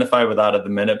can identify with that at the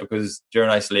minute, because during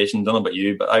isolation, don't know about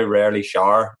you, but I rarely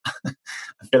shower. I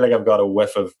feel like I've got a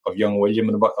whiff of young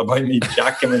William about me.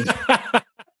 Jack came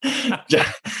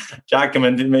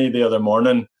into me the other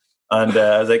morning, and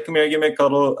I was like, come here, give me a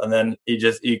cuddle. And then he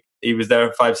was there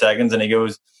for 5 seconds, and he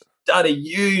goes, Daddy,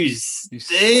 you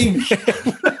stink.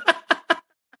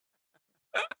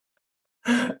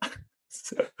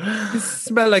 You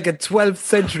smell like a 12th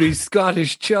century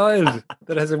Scottish child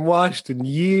that hasn't washed in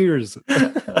years.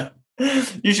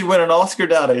 You should win an Oscar,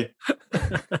 Daddy.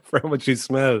 For how much you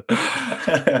smell.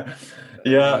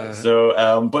 Yeah.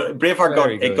 So, but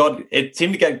Braveheart it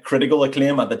seemed to get critical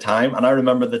acclaim at the time, and I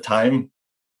remember the time,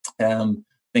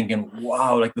 thinking,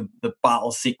 wow, like the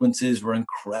battle sequences were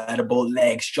incredible,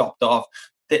 legs chopped off.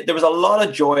 There was a lot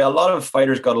of joy. A lot of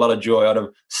fighters got a lot of joy out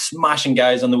of smashing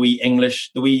guys on the wee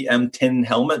tin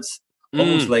helmets,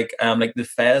 almost like the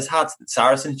Fez hats that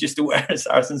Saracens used to wear.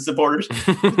 Saracen supporters,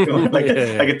 like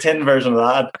a tin version of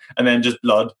that, and then just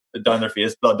blood down their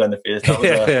face.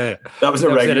 That was a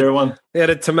regular one. They had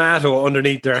a tomato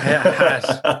underneath their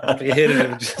hat. They hit it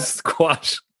and just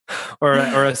squash, or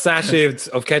a sachet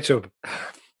of ketchup.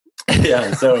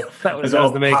 Yeah, so that was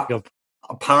the makeup.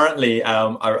 Apparently,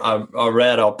 I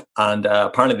read up, and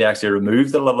apparently they actually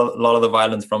removed a lot of the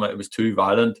violence from it. It was too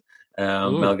violent.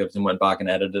 Mel Gibson went back and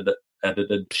edited.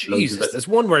 Jesus, there's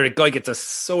one where a guy gets a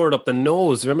sword up the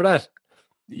nose. Remember that?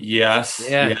 Yes.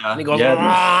 Yeah. And he goes,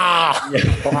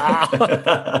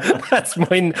 that's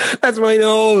my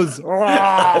nose.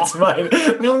 That's mine.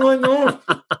 No.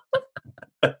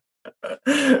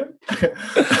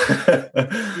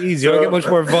 Easy, I get much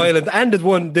more violent. And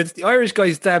the Irish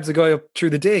guy stabs a guy up through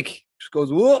the dick. Just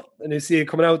goes whoop, and you see it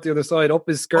coming out the other side up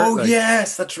his skirt. Oh,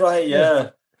 yes, that's right.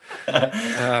 Yeah.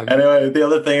 Anyway, the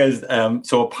other thing is,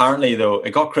 so apparently though,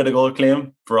 it got critical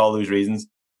acclaim for all those reasons,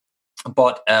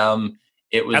 but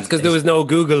it was That's because there was no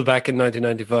Google back in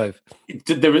 1995.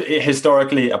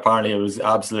 Historically, apparently, it was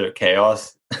absolute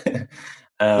chaos.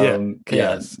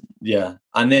 Chaos. Yeah.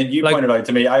 And then you pointed out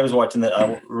to me, I was watching it,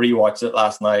 I rewatched it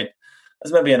last night. I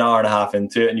was maybe an hour and a half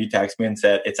into it, and you texted me and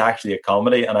said it's actually a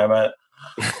comedy, and I went,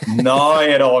 "No,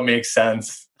 it all makes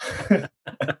sense."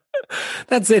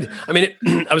 That's it. I mean,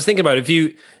 I was thinking about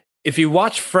it. If you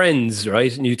watch Friends,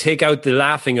 right, and you take out the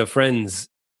laughing of Friends,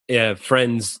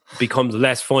 Friends becomes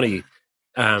less funny.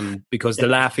 Because the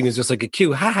laughing is just like a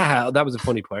cue. Ha ha ha! That was a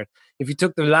funny part. If you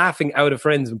took the laughing out of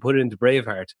Friends and put it into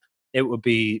Braveheart, it would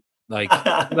be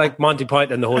like Monty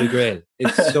Python and the Holy Grail.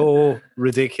 It's so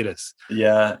ridiculous.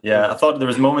 Yeah. I thought there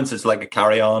was moments it's like a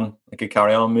carry-on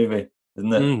movie,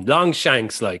 isn't it?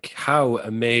 Longshanks, like how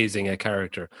amazing a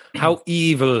character. How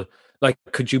evil, like,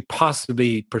 could you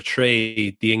possibly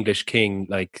portray the English king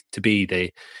like to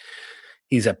be?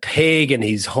 He's a pig and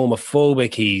he's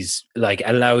homophobic. He's like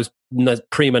allows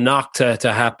prima nocta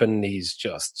to happen. He's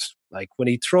just like when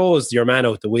he throws your man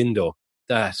out the window.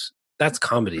 That's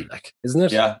comedy, like, isn't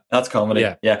it? Yeah, that's comedy.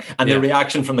 Yeah. And the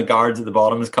reaction from the guards at the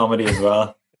bottom is comedy as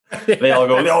well. They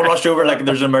all rush over like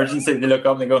there's an emergency. They look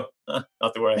up and they go,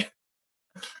 not to worry.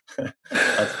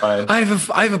 That's fine.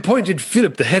 I've appointed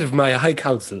Philip the head of my high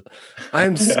council. I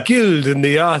am skilled in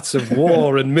the arts of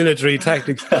war and military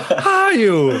tactics. Are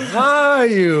you?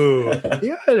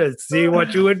 Yeah, let's see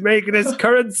what you would make in this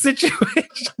current situation.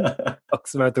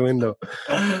 Knocks him out the window.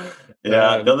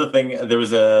 Yeah, the other thing, there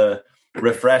was a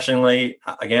refreshingly,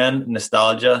 again,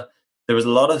 nostalgia. There was a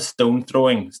lot of stone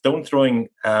throwing. Stone throwing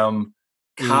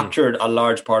captured a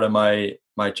large part of my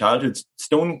childhood.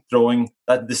 Stone throwing,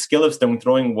 that the skill of stone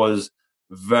throwing was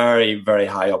very, very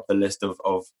high up the list of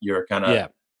your kind of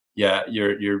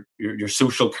your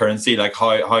social currency, like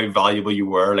how valuable you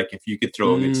were. Like if you could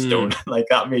throw a good stone, like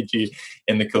that made you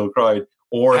in the cool crowd.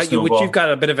 Or a snowball. You've got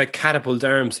a bit of a catapult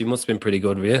arm, so you must have been pretty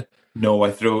good, were you? No,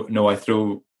 I throw. I was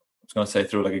going to say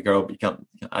throw like a girl, but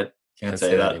I can't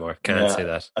say that anymore. Can't say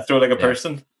that. I throw like a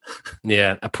person.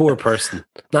 Yeah, a poor person.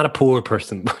 Not a poor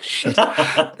person. Shit.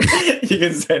 You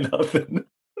can say nothing.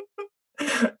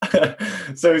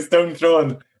 So stone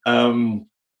throwing.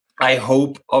 I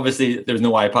hope, obviously, there's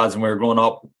no iPads when we were growing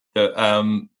up.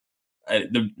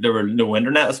 There were no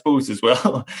internet, I suppose, as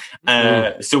well.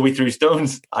 So we threw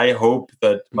stones. I hope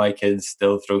that my kids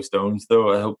still throw stones,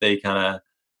 though. I hope they kind of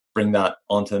bring that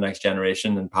onto the next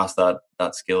generation and pass that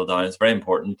skill down. It's very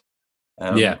important.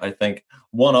 I think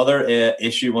one other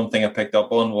one thing I picked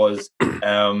up on was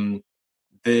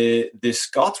the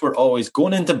Scots were always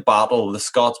going into battle. The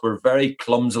Scots were very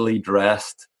clumsily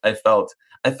dressed. I thought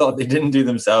they didn't do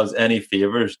themselves any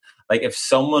favors. Like if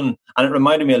someone, and it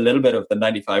reminded me a little bit of the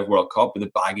 '95 World Cup with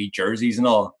the baggy jerseys and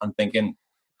all. I'm thinking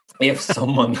if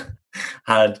someone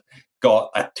had got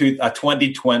a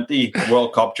 2020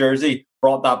 World Cup jersey,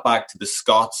 brought that back to the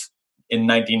Scots in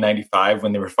 1995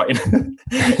 when they were fighting.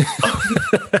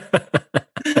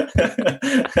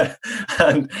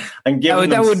 and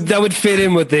that would fit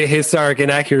in with the historic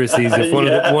inaccuracies if one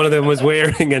of them was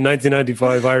wearing a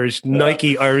 1995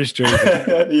 Nike Irish jersey.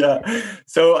 Yeah.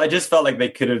 So I just felt like they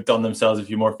could have done themselves a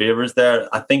few more favors there.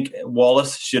 I think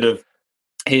Wallace should have,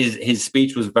 his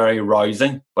speech was very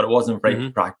rousing, but it wasn't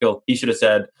very practical. He should have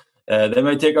said, they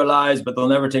might take our lives, but they'll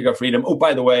never take our freedom. Oh,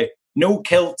 by the way, no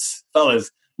kilts,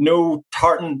 fellas. No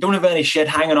tartan. Don't have any shit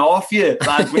hanging off you,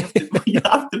 lads. We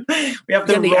have to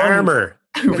run the armor.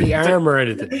 The armor out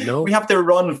of it. No, we have to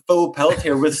run full pelt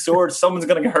here with swords. Someone's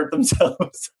going to hurt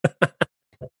themselves.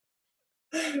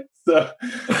 So,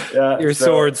 yeah, your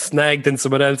sword snagged in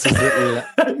someone else's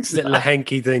little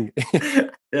hanky thing.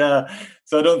 Yeah,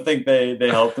 so I don't think they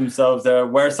helped themselves there.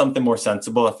 Wear something more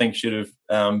sensible, I think, should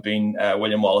have been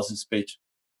William Wallace's speech.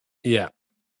 Yeah.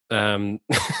 I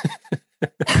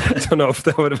don't know if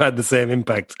that would have had the same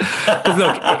impact.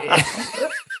 Look,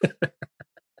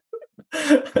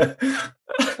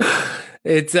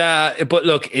 but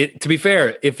look, to be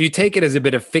fair, if you take it as a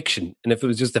bit of fiction, and if it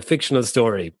was just a fictional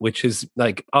story, which is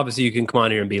like, obviously you can come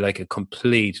on here and be like a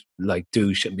complete like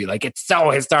douche and be like, it's so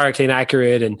historically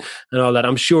inaccurate and all that.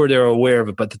 I'm sure they're aware of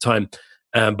it at the time,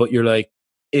 but you're like,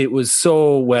 it was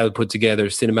so well put together,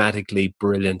 cinematically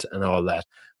brilliant and all that.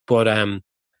 But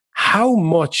how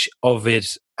much of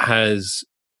it has,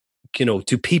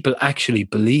 do people actually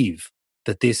believe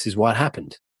that this is what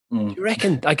happened? Do you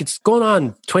reckon, like, it's gone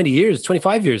on 20 years,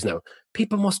 25 years now?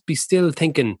 People must be still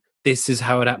thinking this is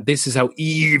how it happened. This is how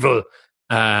evil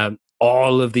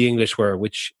all of the English were,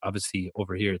 which obviously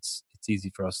over here it's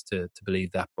easy for us to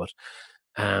believe that. But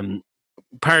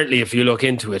apparently, if you look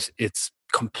into it, it's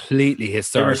completely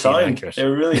historically inaccurate. They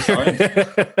were really signed.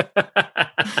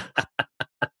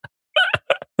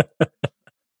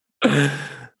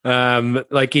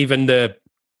 Like even the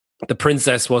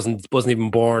princess wasn't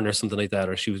even born or something like that,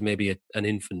 or she was maybe an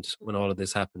infant when all of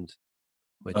this happened.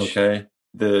 Which, okay.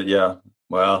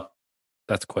 Well,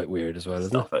 that's quite weird as well,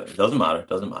 isn't it? It doesn't matter.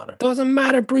 Doesn't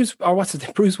matter. Bruce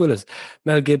Willis.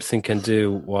 Mel Gibson can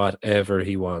do whatever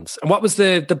he wants. And what was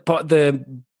the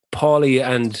Paulie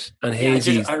and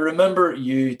Hazy? I remember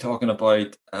you talking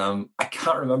about. I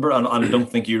can't remember, and I don't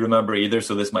think you remember either.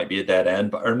 So this might be a dead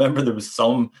end. But I remember there was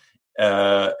some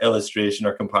illustration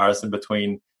or comparison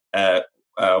between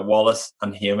Wallace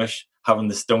and Hamish having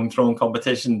the stone throwing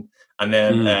competition, and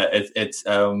then it's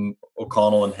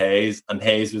O'Connell and Hayes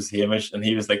was Hamish, and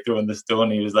he was like throwing the stone.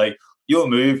 He was like, "You'll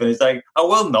move," and he's like, "I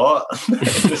will not." I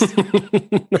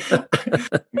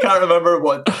can't remember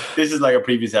what this is like. A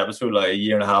previous episode, like a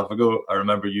year and a half ago. I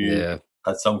remember you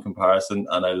had some comparison,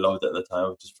 and I loved it at the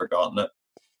time. I've just forgotten it.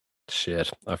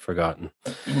 Shit, I've forgotten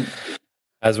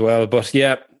as well. But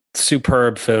yeah,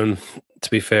 superb film.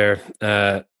 To be fair.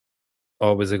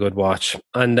 Always a good watch.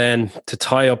 And then to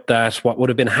tie up that, what would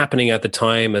have been happening at the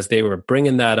time as they were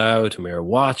bringing that out, and we were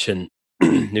watching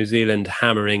New Zealand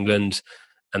hammer England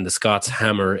and the Scots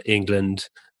hammer England.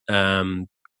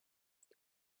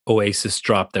 Oasis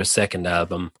dropped their second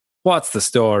album. What's the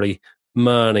Story?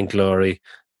 Morning Glory.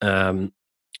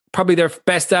 Probably their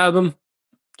best album.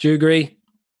 Do you agree?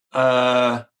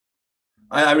 I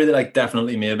really like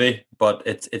Definitely Maybe, but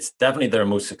it's definitely their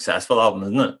most successful album,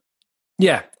 isn't it?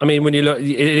 Yeah, I mean, when you look,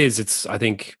 it is. It's. I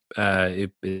think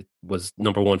it was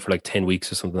number one for like 10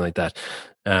 weeks or something like that.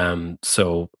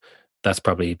 So that's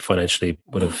probably financially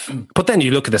would have. But then you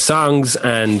look at the songs,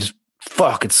 and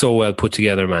fuck, it's so well put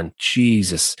together, man.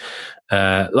 Jesus,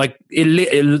 like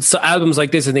so albums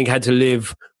like this, I think, had to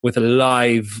live with a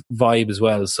live vibe as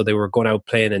well. So they were going out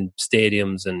playing in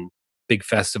stadiums and big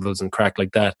festivals and crack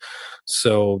like that.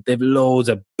 So they've loads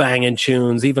of banging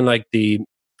tunes, even like the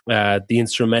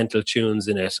instrumental tunes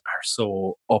in it are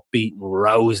so upbeat and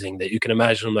rousing that you can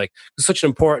imagine them like it's such an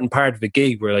important part of a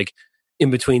gig where like in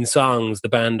between songs the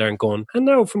band aren't going, and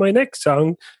now for my next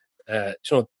song.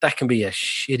 That can be a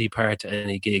shitty part to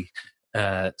any gig.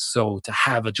 So to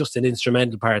have just an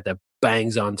instrumental part that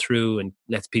bangs on through and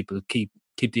lets people keep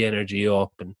the energy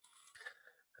up, and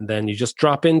then you just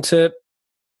drop into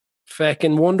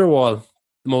fucking Wonderwall.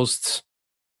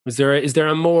 Is there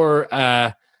a more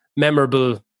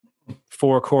memorable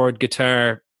 4-chord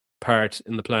guitar part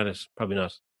in the planet? Probably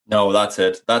not. No, that's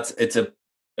it. It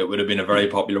would have been a very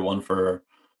popular one for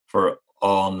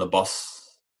on the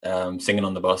bus, singing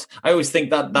on the bus. I always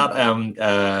think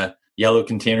that yellow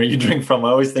container you drink from, I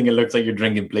always think it looks like you're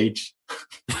drinking bleach.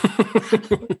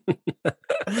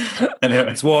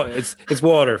 Anyway. It's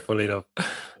water, funny enough.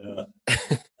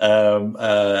 A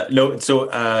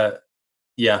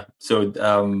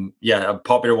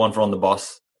popular one for on the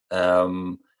bus.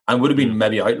 And would have been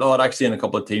maybe outlawed actually in a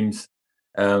couple of teams.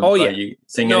 You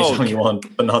sing any song you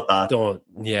want, but not that.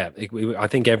 I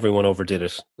think everyone overdid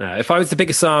it. If I was to pick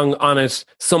a song on it,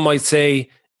 some might say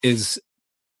is,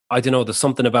 I don't know, there's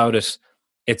something about it.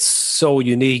 It's so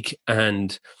unique,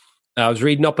 and I was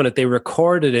reading up on it. They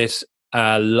recorded it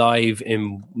live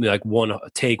in like one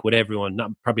take with everyone.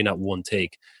 Probably not one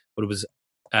take, but it was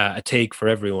a take for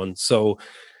everyone. So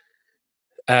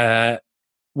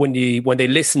when they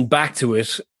listened back to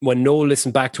it, when Noel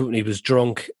listened back to it and he was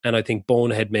drunk, and I think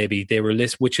Bonehead maybe, they were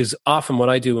which is often what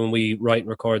I do when we write and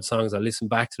record songs. I listen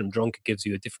back to them drunk. It gives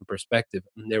you a different perspective.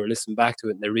 And they were listening back to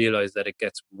it and they realized that it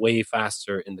gets way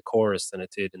faster in the chorus than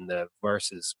it did in the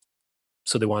verses.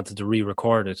 So they wanted to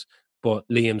re-record it. But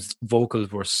Liam's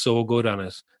vocals were so good on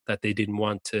it that they didn't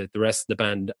want the rest of the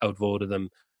band outvoted them.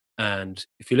 And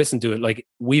if you listen to it, like,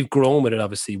 we've grown with it,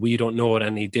 obviously. We don't know it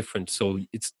any different. So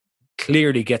it's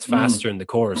clearly gets faster in the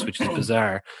chorus, which is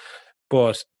bizarre.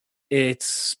 But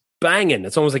it's banging.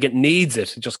 It's almost like it needs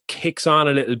it. It just kicks on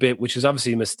a little bit, which is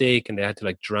obviously a mistake. And they had to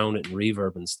like drown it in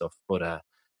reverb and stuff. But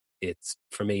it's,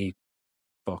 for me,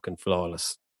 fucking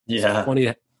flawless. Yeah.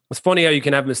 It's funny how you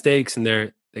can have mistakes and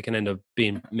they can end up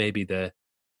being maybe the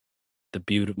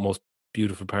most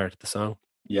beautiful part of the song.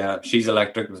 Yeah, She's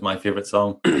Electric was my favorite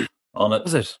song on it.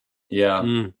 Was it?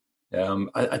 Yeah.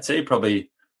 I'd say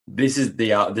probably this is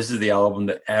the album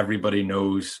that everybody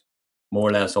knows more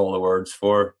or less all the words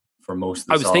for most of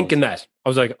the songs. I was thinking that. I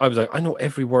was like, I know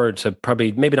every word to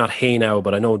probably, maybe not Hey Now,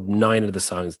 but I know 9 of the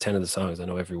songs, 10 of the songs. I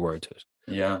know every word to it.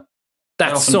 Yeah.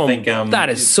 That's that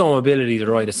is some ability to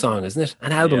write a song, isn't it?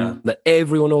 An album that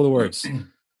everyone know the words.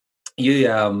 You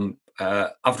after,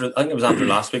 I think it was after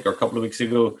last week or a couple of weeks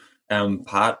ago,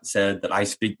 Pat said that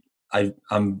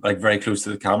I'm like very close to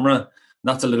the camera. And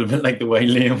that's a little bit like the way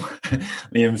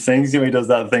Liam sings. He does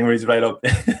that thing where he's right up.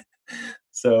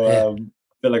 So I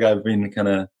feel like I've been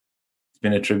it's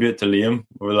been a tribute to Liam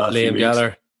over the last few weeks.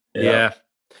 Gallagher. Yeah.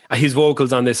 His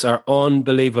vocals on this are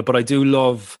unbelievable, but I do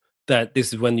love that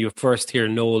this is when you first hear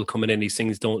Noel coming in. He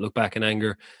sings "Don't Look Back in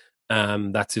Anger."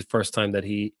 That's his first time that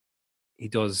he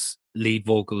does lead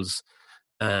vocals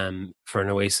for an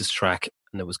Oasis track,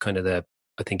 and it was kind of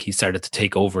I think he started to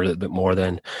take over a little bit more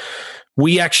then.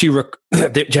 We actually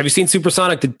have you seen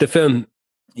Supersonic, the film?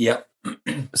 Yeah.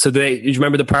 So you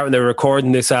remember the part when they were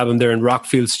recording this album? They're in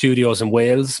Rockfield Studios in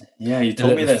Wales. Yeah, you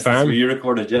told me this. That's where you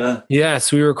recorded, yeah. Yeah,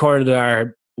 so we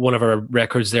recorded one of our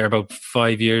records there about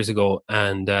 5 years ago,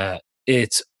 and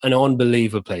it's an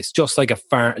unbelievable place. Just like a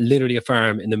farm, literally a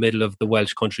farm in the middle of the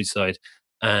Welsh countryside.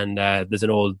 And there's an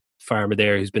old farmer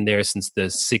there who's been there since the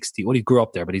 60s. Well, he grew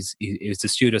up there, but he was the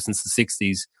studio since the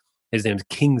 60s. His name's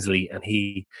Kingsley, and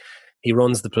he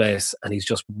runs the place, and he's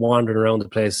just wandering around the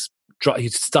place.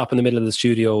 He'd stop in the middle of the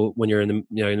studio when you're in the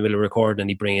middle of recording, and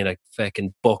he'd bring in a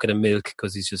fucking bucket of milk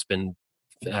because he's just been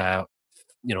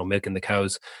milking the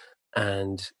cows,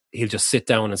 and he'll just sit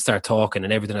down and start talking,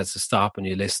 and everything has to stop and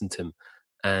you listen to him.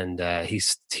 And he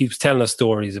was telling us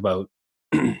stories about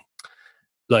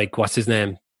like, what's his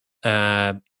name,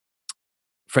 Freddie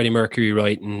Mercury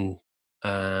writing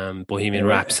Bohemian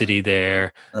Rhapsody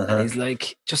there. And he's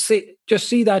like, just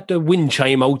see that the wind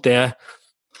chime out there.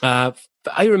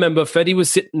 I remember Freddie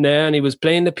was sitting there and he was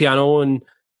playing the piano, and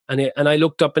I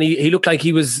looked up, and he looked like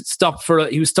he was stuck for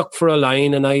a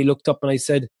line, and I looked up and I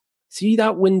said, see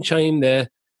that wind chime there?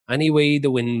 Any way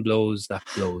the wind blows, that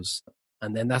blows.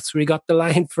 And then that's where he got the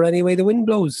line for Any Way the Wind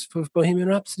Blows for Bohemian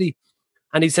Rhapsody.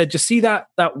 And he said, just see that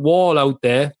wall out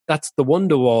there? That's the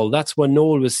Wonder Wall. That's where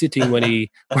Noel was sitting when he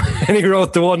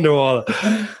wrote the Wonder Wall.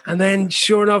 And then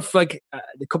sure enough, like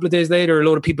a couple of days later, a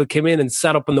load of people came in and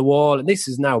sat up on the wall. And this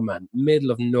is now, man, middle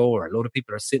of nowhere. A load of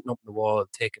people are sitting up on the wall,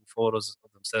 taking photos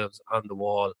of themselves on the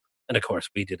wall. And of course,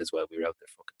 we did as well. We were out there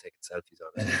fucking taking selfies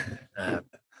on it.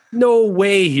 No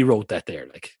way he wrote that there.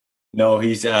 Like, no,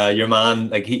 he's your man.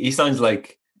 Like he sounds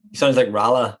like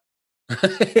Rala.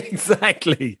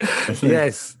 Exactly.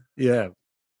 Yes. Yeah.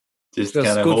 Just kind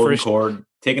of holding chord,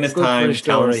 taking his time,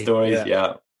 telling stories.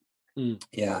 Yeah.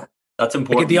 Yeah. That's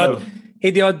important. He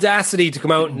had the audacity to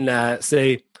come out and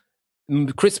say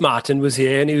Chris Martin was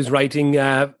here and he was writing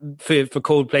for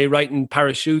Coldplay, writing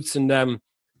Parachutes, and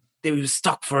they were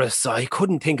stuck for us. So I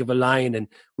couldn't think of a line, and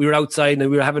we were outside and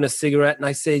we were having a cigarette, and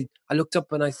I looked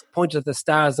up and I pointed at the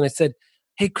stars and I said,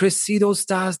 hey Chris, see those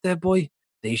stars there, boy?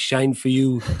 They shine for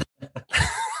you.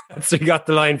 So he got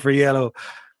the line for Yellow.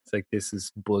 It's like, this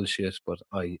is bullshit, but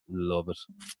I love it.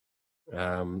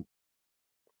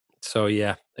 So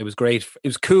yeah, it was great. It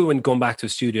was cool when going back to a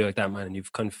studio like that, man, and you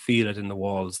kind of feel it in the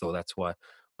walls, though. That's why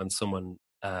when someone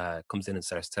comes in and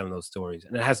starts telling those stories,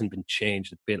 and it hasn't been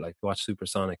changed a bit. Like, watch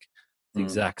Supersonic, the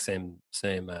exact same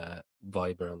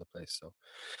vibe around the place. So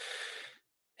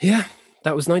yeah,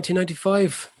 that was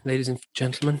 1995, ladies and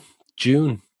gentlemen.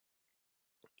 June.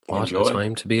 What a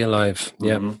time to be alive.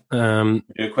 Yeah. Do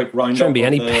a quick round up.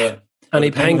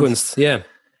 Any penguins? Yeah.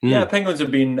 Yeah, penguins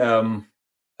have been a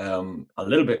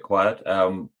little bit quiet.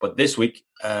 But this week,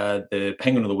 the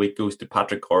Penguin of the Week goes to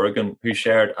Patrick Corrigan, who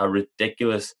shared a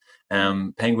ridiculous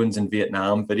penguins in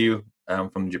Vietnam video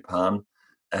from Japan.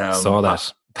 Saw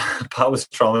that. Pat was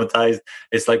traumatized.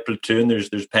 It's like Platoon. There's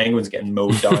penguins getting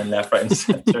mowed down left, right, and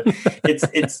center.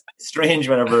 It's strange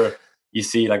whenever you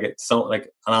see like an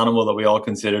animal that we all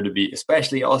consider to be,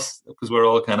 especially us, because we're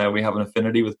all we have an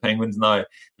affinity with penguins now.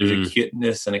 There's a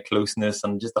cuteness and a closeness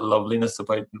and just a loveliness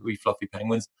about wee fluffy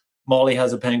penguins. Molly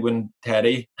has a penguin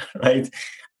teddy, right?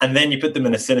 And then you put them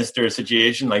in a sinister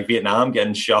situation like Vietnam,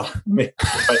 getting shot by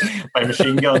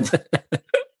machine guns.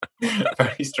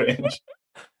 Very strange.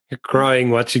 You're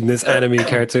crying watching this anime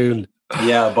cartoon.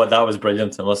 Yeah, but that was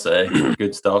brilliant, I must say.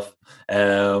 Good stuff.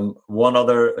 One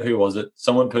other, who was it?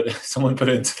 Someone put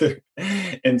into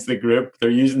the group. They're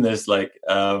using this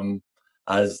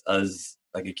as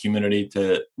like a community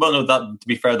to. Well, no, to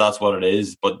be fair, that's what it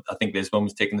is. But I think this one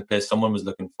was taking the piss. Someone was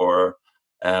looking for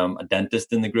a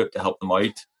dentist in the group to help them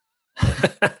out.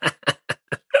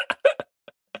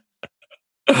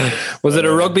 Was it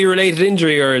a rugby-related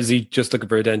injury, or is he just looking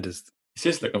for a dentist? He's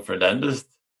just looking for a dentist.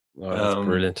 Oh, that's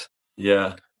brilliant.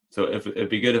 Yeah. So it'd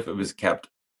be good if it was kept.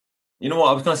 You know what?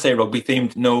 I was going to say rugby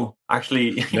themed. No,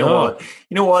 actually, you know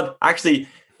what? Actually,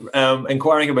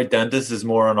 inquiring about dentists is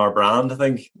more on our brand, I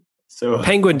think. So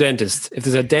penguin dentist. If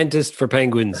there's a dentist for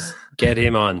penguins, get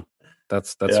him on.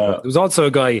 That's. Yeah. There was also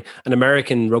a guy, an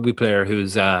American rugby player,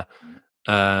 who's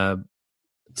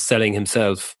selling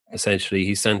himself. Essentially,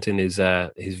 he sent in his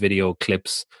video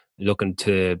clips looking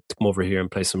to come over here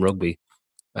and play some rugby,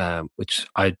 which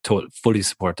I fully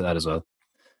support that as well.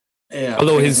 Yeah,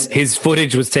 although his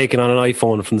footage was taken on an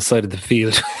iPhone from the side of the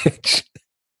field, which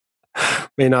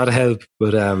may not help,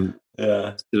 but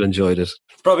still enjoyed it.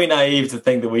 It's probably naive to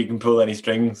think that we can pull any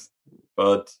strings,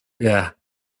 but yeah,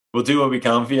 we'll do what we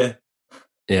can for you.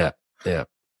 Yeah,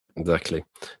 exactly.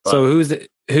 But, so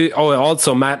who? Oh,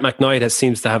 also Matt McKnight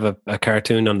seems to have a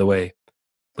cartoon on the way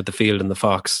with the field and the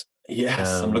fox. Yes,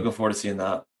 I'm looking forward to seeing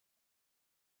that.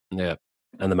 Yeah,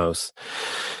 and the mouse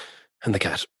and the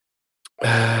cat.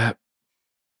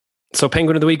 So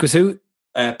Penguin of the Week was who?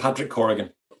 Patrick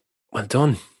Corrigan. Well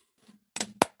done.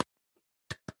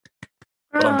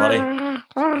 Well done, buddy.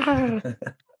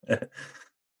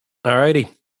 Alrighty.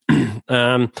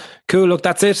 Cool. Look,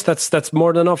 that's it. That's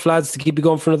more than enough, lads, to keep you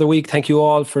going for another week. Thank you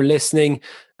all for listening,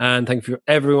 and thank you for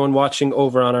everyone watching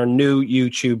over on our new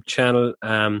YouTube channel.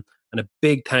 And a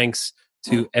big thanks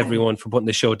to everyone for putting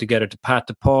the show together, to Pat,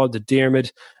 to Paul, to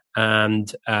Diarmid,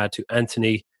 and to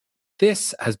Anthony.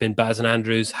 This has been Baz and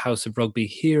Andrew's House of Rugby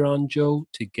here on Joe,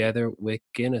 together with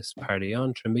Guinness. Party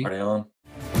on, Trimby. Party on.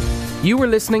 You were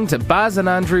listening to Baz and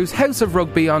Andrew's House of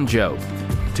Rugby on Joe,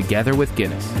 together with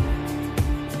Guinness.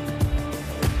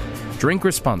 Drink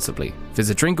responsibly.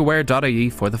 Visit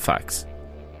drinkaware.ie for the facts.